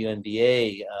the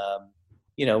WNBA,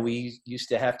 we used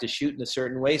to have to shoot in a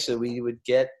certain way so we would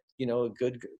get, a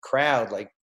good crowd, like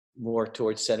more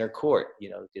towards center court,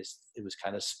 because it was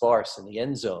kind of sparse in the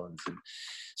end zones. And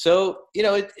so,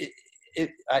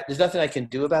 there's nothing I can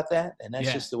do about that. And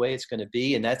that's just the way it's going to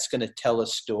be. And that's going to tell a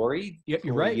story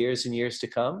for years and years to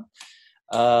come.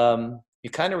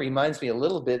 It kind of reminds me a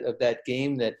little bit of that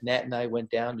game that Nat and I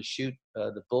went down to shoot.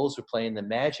 The Bulls were playing the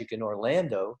Magic in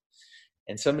Orlando,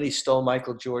 and somebody stole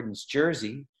Michael Jordan's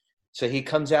jersey. So he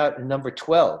comes out in number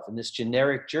 12 in this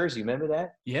generic jersey. Remember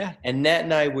that? Yeah. And Nat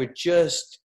and I were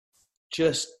just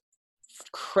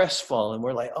crestfallen.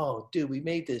 We're like, oh, dude, we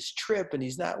made this trip, and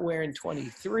he's not wearing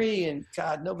 23, and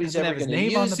God, nobody's ever going to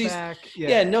use these.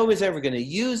 Yeah, nobody's ever going to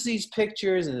use these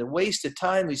pictures, and a waste of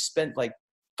time. We spent like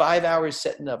 5 hours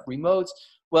setting up remotes.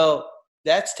 Well,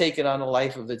 that's taken on a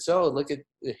life of its own. Look at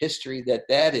the history that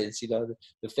is,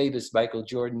 the famous Michael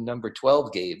Jordan number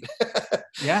 12 game.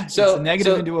 Yeah, so it's a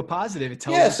negative into a positive. It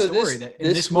tells a story that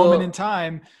in this moment in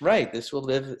time. Right, this will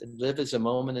live as a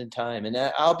moment in time. And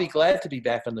I'll be glad to be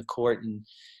back on the court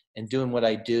and doing what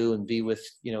I do and be with,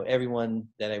 everyone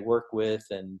that I work with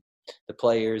and the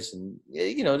players. And,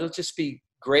 it'll just be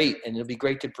great. And it'll be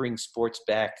great to bring sports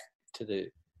back to the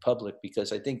public,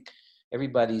 because I think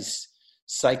everybody's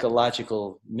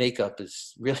psychological makeup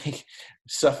is really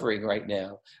suffering right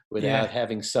now without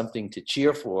having something to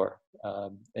cheer for,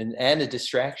 and a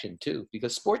distraction too,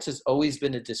 because sports has always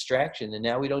been a distraction, and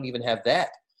now we don't even have that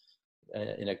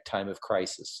in a time of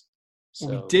crisis. So,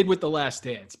 we did with The Last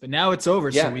Dance, but now it's over,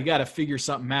 so we got to figure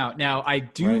something out. Now, I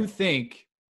do think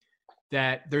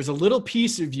that there's a little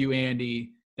piece of you,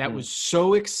 Andy, that was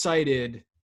so excited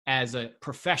as a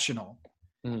professional.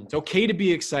 It's okay to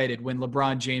be excited when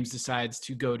LeBron James decides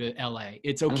to go to LA.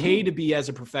 It's okay to be, as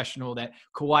a professional, that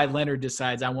Kawhi Leonard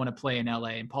decides I want to play in LA,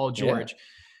 and Paul George.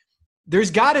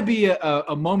 There's got to be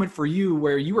a moment for you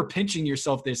where you were pinching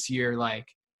yourself this year, like,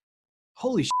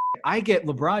 holy shit, I get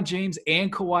LeBron James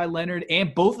and Kawhi Leonard,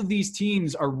 and both of these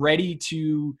teams are ready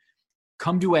to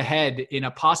come to a head in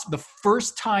the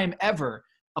first time ever,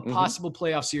 a possible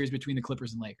playoff series between the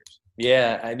Clippers and Lakers.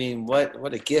 Yeah, I mean,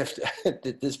 what a gift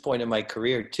at this point in my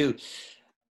career too.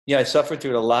 I suffered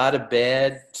through a lot of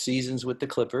bad seasons with the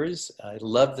Clippers. I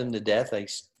love them to death. I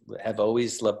have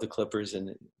always loved the Clippers, and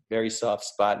a very soft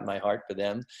spot in my heart for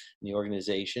them and the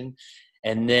organization.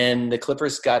 And then the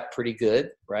Clippers got pretty good,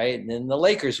 right? And then the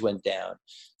Lakers went down.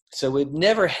 So we've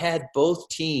never had both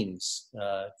teams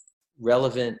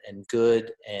relevant and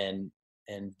good and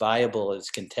viable as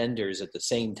contenders at the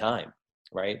same time,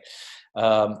 right?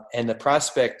 And the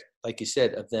prospect, like you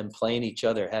said, of them playing each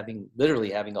other,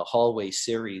 literally having a hallway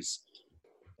series,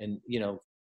 and it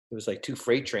was like two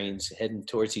freight trains heading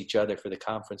towards each other for the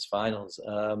conference finals.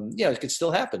 It could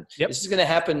still happen. Yep. This is going to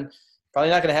happen. Probably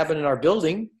not going to happen in our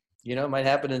building. It might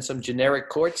happen in some generic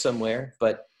court somewhere,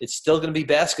 but it's still going to be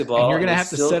basketball. And you're going to have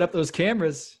to set up those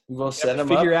cameras. We'll set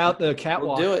them up. Figure out the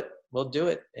catwalk. We'll do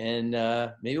it. And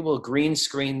maybe we'll green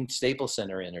screen Staples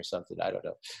Center in or something. I don't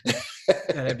know.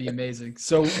 That'd be amazing.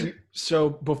 So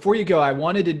before you go, I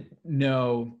wanted to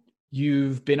know,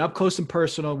 you've been up close and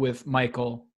personal with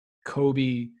Michael,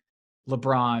 Kobe,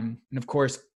 LeBron, and of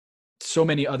course, so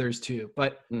many others too.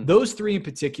 But those three in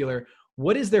particular,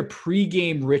 what is their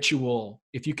pregame ritual?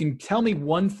 If you can tell me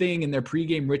one thing in their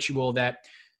pregame ritual that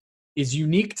is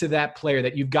unique to that player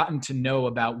that you've gotten to know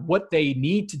about what they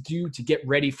need to do to get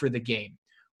ready for the game,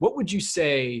 what would you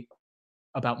say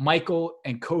about Michael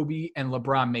and Kobe and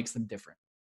LeBron makes them different?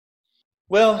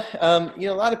 Well,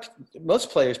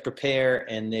 most players prepare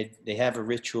and they have a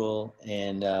ritual,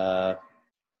 and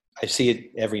I see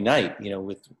it every night,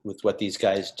 with what these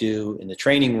guys do in the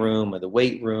training room or the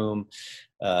weight room,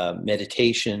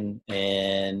 meditation.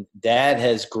 And that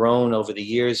has grown over the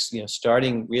years,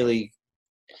 starting really,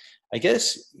 I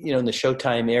guess, in the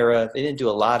Showtime era. They didn't do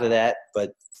a lot of that,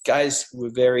 but guys were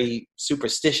very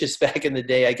superstitious back in the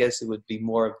day. I guess it would be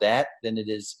more of that than it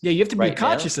is. Yeah, you have to be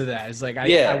conscious of that. It's like,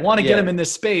 I want to get him in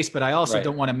this space, but I also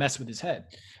don't want to mess with his head.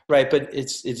 Right, but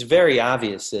it's very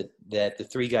obvious that the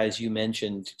three guys you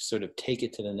mentioned sort of take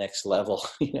it to the next level,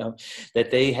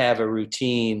 that they have a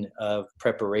routine of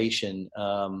preparation.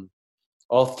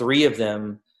 All three of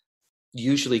them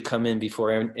usually come in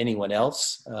before anyone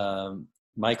else.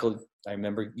 Michael, I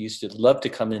remember, used to love to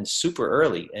come in super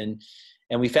early. And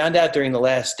we found out during the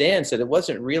Last Dance that it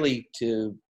wasn't really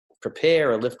to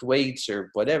prepare or lift weights or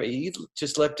whatever. He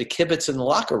just loved to kibitz in the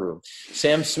locker room.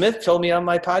 Sam Smith told me on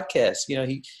my podcast,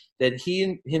 that he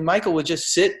and Michael would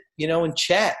just sit, and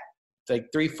chat like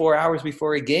 3-4 hours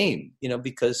before a game,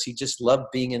 because he just loved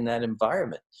being in that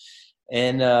environment.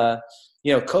 And,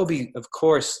 Kobe, of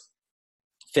course,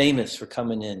 famous for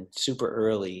coming in super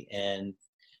early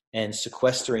and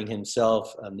sequestering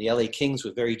himself. The LA Kings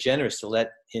were very generous to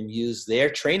let him use their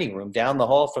training room down the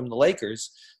hall from the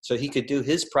Lakers so he could do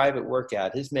his private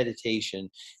workout, his meditation,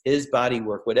 his body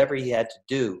work, whatever he had to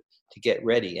do to get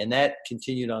ready. And that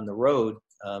continued on the road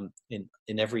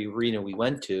in every arena we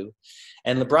went to.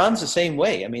 And LeBron's the same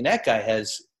way. I mean, that guy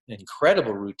has an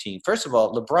incredible routine. First of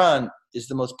all, LeBron is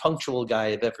the most punctual guy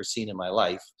I've ever seen in my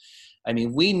life. I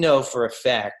mean, we know for a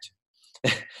fact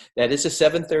that it's a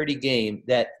 7:30 game,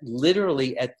 that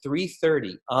literally at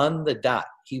 3:30 on the dot,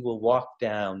 he will walk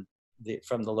down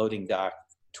from the loading dock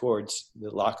towards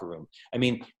the locker room. I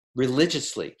mean,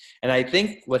 religiously. And I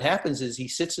think what happens is he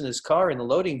sits in his car in the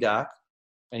loading dock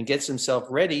and gets himself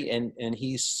ready, and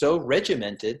he's so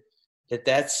regimented that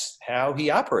that's how he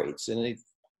operates. And it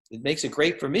makes it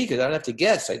great for me because I don't have to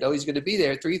guess. I know he's going to be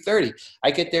there at 3:30.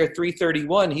 I get there at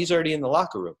 3:31. He's already in the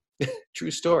locker room. True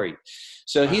story.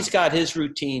 So he's got his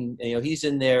routine. He's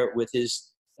in there with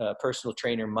his personal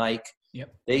trainer, Mike.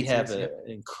 Yep. They have an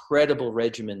incredible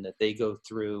regimen that they go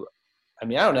through. I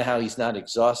mean, I don't know how he's not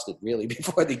exhausted really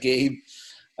before the game.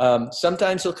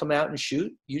 Sometimes he'll come out and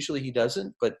shoot. Usually he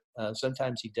doesn't, but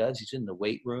sometimes he does. He's in the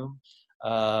weight room.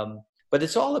 But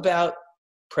it's all about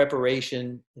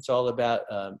preparation. It's all about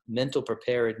mental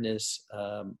preparedness.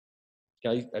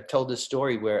 I've told this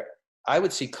story where I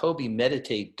would see Kobe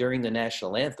meditate during the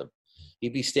national anthem.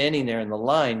 He'd be standing there in the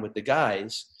line with the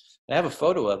guys. I have a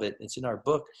photo of it. It's in our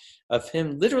book of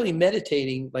him literally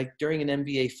meditating like during an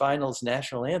NBA Finals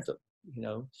national anthem.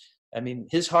 I mean,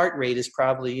 his heart rate is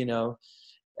probably, and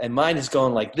mine is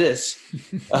going like this.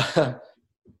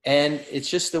 And it's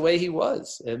just the way he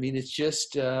was. I mean, it's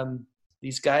just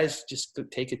these guys just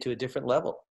take it to a different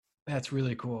level. That's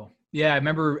really cool. Yeah, I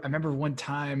remember one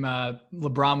time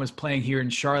LeBron was playing here in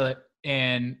Charlotte,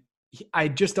 and I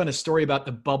just done a story about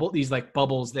these like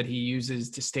bubbles that he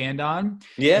uses to stand on.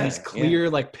 Yeah, these clear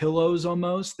like pillows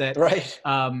almost that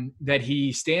that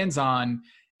he stands on.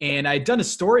 And I'd done a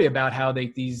story about how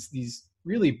these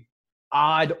really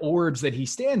odd orbs that he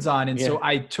stands on. And so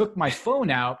I took my phone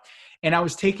out And I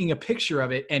was taking a picture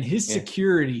of it, and his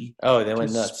security they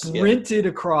went nuts. Sprinted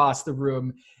across the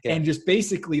room and just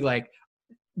basically like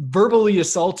verbally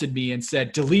assaulted me and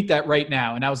said, delete that right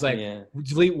now. And I was like,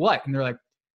 delete what? And they're like,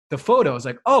 the photo. I was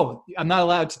like, oh, I'm not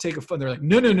allowed to take a photo. They're like,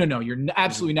 no. You're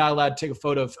absolutely not allowed to take a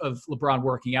photo of LeBron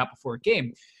working out before a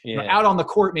game. Out on the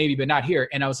court maybe, but not here.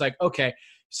 And I was like, okay.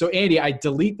 So Andy, I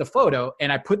delete the photo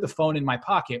and I put the phone in my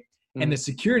pocket. And the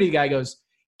security guy goes,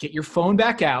 get your phone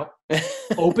back out,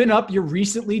 open up your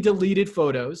recently deleted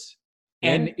photos,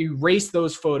 and erase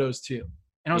those photos too.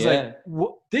 And I was like,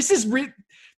 this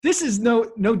is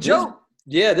no joke.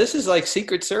 This is like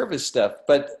Secret Service stuff.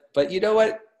 But you know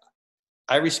what?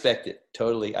 I respect it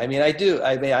totally. I mean, I do.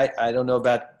 I mean, I don't know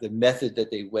about the method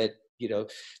that they went,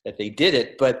 that they did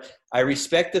it, but I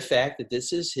respect the fact that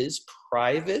this is his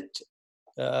private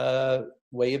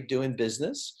way of doing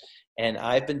business. And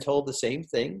I've been told the same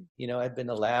thing. I've been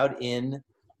allowed in,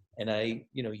 and I,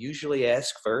 usually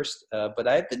ask first. But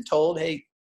I've been told, hey,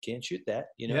 can't shoot that.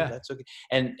 That's okay.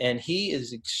 And he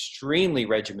is extremely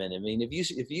regimented. I mean,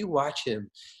 if you watch him,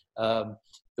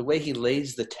 the way he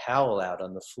lays the towel out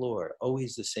on the floor,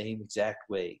 always the same exact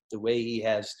way. The way he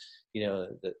has,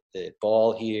 the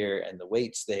ball here and the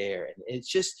weights there, and it's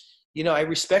just, I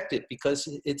respect it because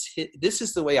this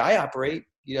is the way I operate.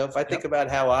 If I think about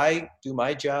how I do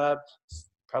my job,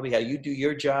 probably how you do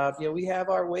your job, we have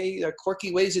our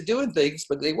quirky ways of doing things,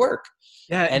 but they work.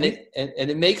 Yeah, and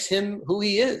it makes him who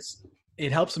he is.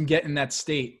 It helps him get in that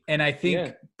state, and I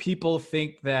think people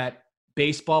think that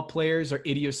baseball players are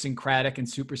idiosyncratic and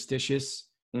superstitious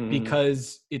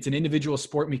because it's an individual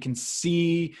sport. We can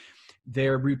see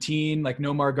their routine, like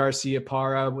Nomar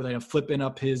Garcia-Parra with flipping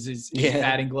up his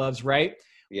batting gloves, right?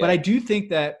 Yeah. But I do think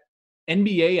that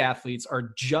NBA athletes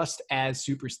are just as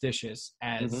superstitious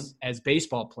as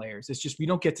baseball players. It's just we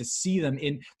don't get to see them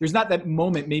there's not that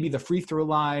moment, maybe the free throw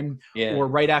line or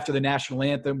right after the national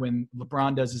anthem when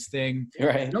LeBron does his thing.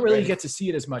 Right. You don't really get to see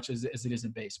it as much as it is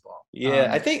in baseball. Yeah,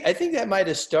 I think that might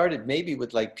have started maybe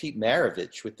with like Pete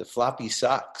Maravich with the floppy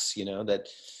socks, and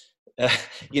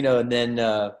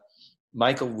then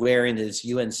Michael wearing his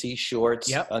UNC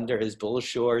shorts under his Bulls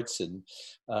shorts. And,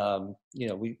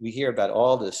 we hear about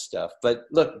all this stuff. But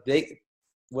look,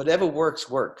 whatever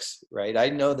works, right? I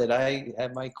know that I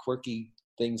have my quirky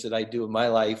things that I do in my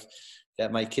life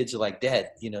that my kids are like, Dad,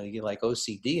 you're like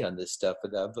OCD on this stuff.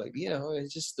 But I'm like,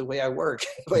 it's just the way I work,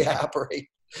 the way I operate.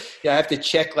 I have to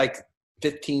check like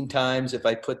 15 times if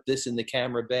I put this in the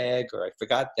camera bag or I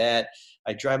forgot that.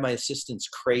 I drive my assistants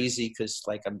crazy because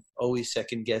like I'm always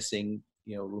second guessing,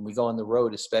 when we go on the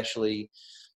road, especially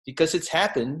because it's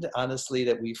happened, honestly,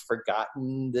 that we've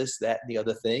forgotten this, that, and the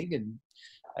other thing. And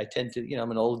I tend to, I'm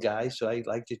an old guy, so I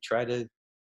like to try to,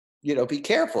 be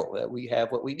careful that we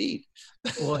have what we need.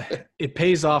 Well, it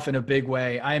pays off in a big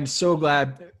way. I am so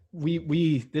glad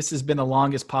this has been the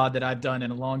longest pod that I've done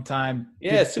in a long time.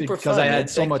 Yeah, super fun. Because I had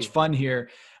so much fun here.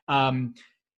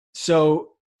 So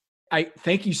I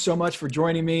thank you so much for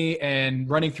joining me and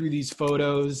running through these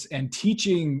photos and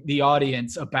teaching the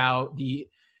audience about the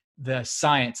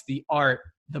science, the art,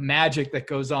 the magic that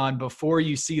goes on before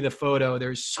you see the photo.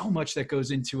 There's so much that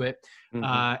goes into it.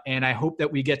 And I hope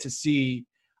that we get to see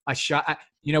a shot.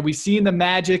 We've seen the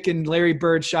magic in Larry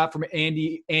Bird shot from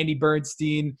Andy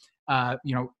Bernstein,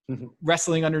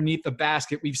 wrestling underneath the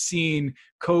basket. We've seen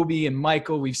Kobe and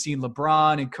Michael. We've seen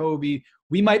LeBron and Kobe.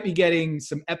 We might be getting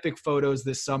some epic photos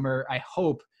this summer, I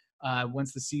hope,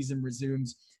 once the season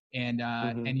resumes,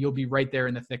 and you'll be right there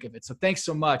in the thick of it. So thanks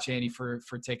so much, Andy, for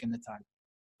taking the time.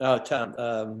 Oh,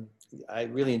 Tom, I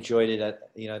really enjoyed it.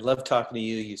 I love talking to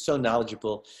you. You're so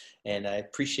knowledgeable, and I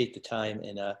appreciate the time.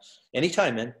 And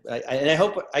anytime, man. And I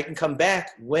hope I can come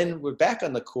back when we're back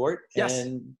on the court,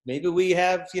 and maybe we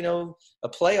have a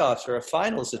playoffs or a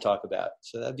finals to talk about.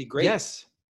 So that'd be great. Yes,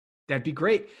 that'd be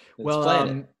great.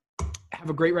 Well, have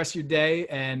a great rest of your day,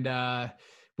 and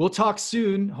we'll talk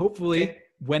soon, hopefully,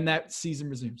 when that season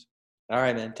resumes. All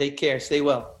right, man. Take care. Stay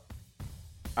well.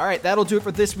 All right, that'll do it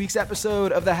for this week's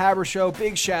episode of The Haber Show.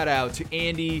 Big shout out to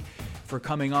Andy for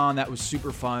coming on. That was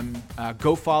super fun.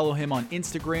 Go follow him on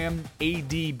Instagram,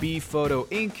 ADB Photo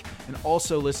Inc., and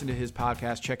also listen to his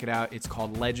podcast. Check it out. It's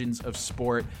called Legends of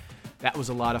Sport. That was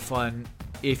a lot of fun.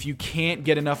 If you can't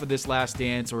get enough of this Last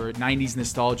Dance or 90s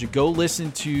nostalgia, go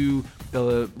listen to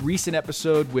the recent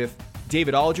episode with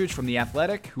David Aldridge from The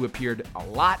Athletic, who appeared a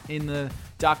lot in the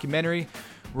documentary.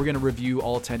 We're going to review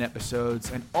all 10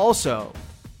 episodes. And also,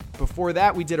 before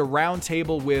that, we did a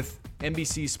roundtable with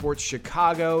NBC Sports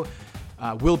Chicago.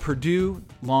 Will Perdue,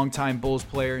 longtime Bulls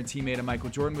player and teammate of Michael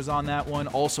Jordan, was on that one.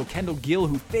 Also, Kendall Gill,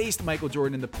 who faced Michael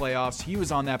Jordan in the playoffs, he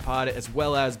was on that pod, as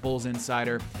well as Bulls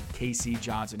insider Casey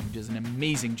Johnson, who does an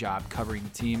amazing job covering the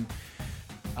team.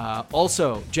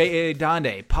 Also, J.A.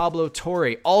 Donde, Pablo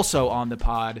Torre, also on the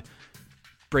pod,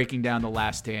 breaking down The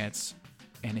Last Dance.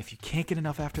 And if you can't get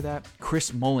enough after that,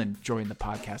 Chris Mullen joined the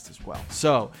podcast as well.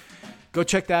 So go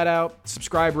check that out.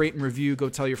 Subscribe, rate, and review. Go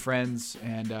tell your friends.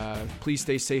 And please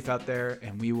stay safe out there.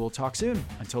 And we will talk soon.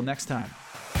 Until next time.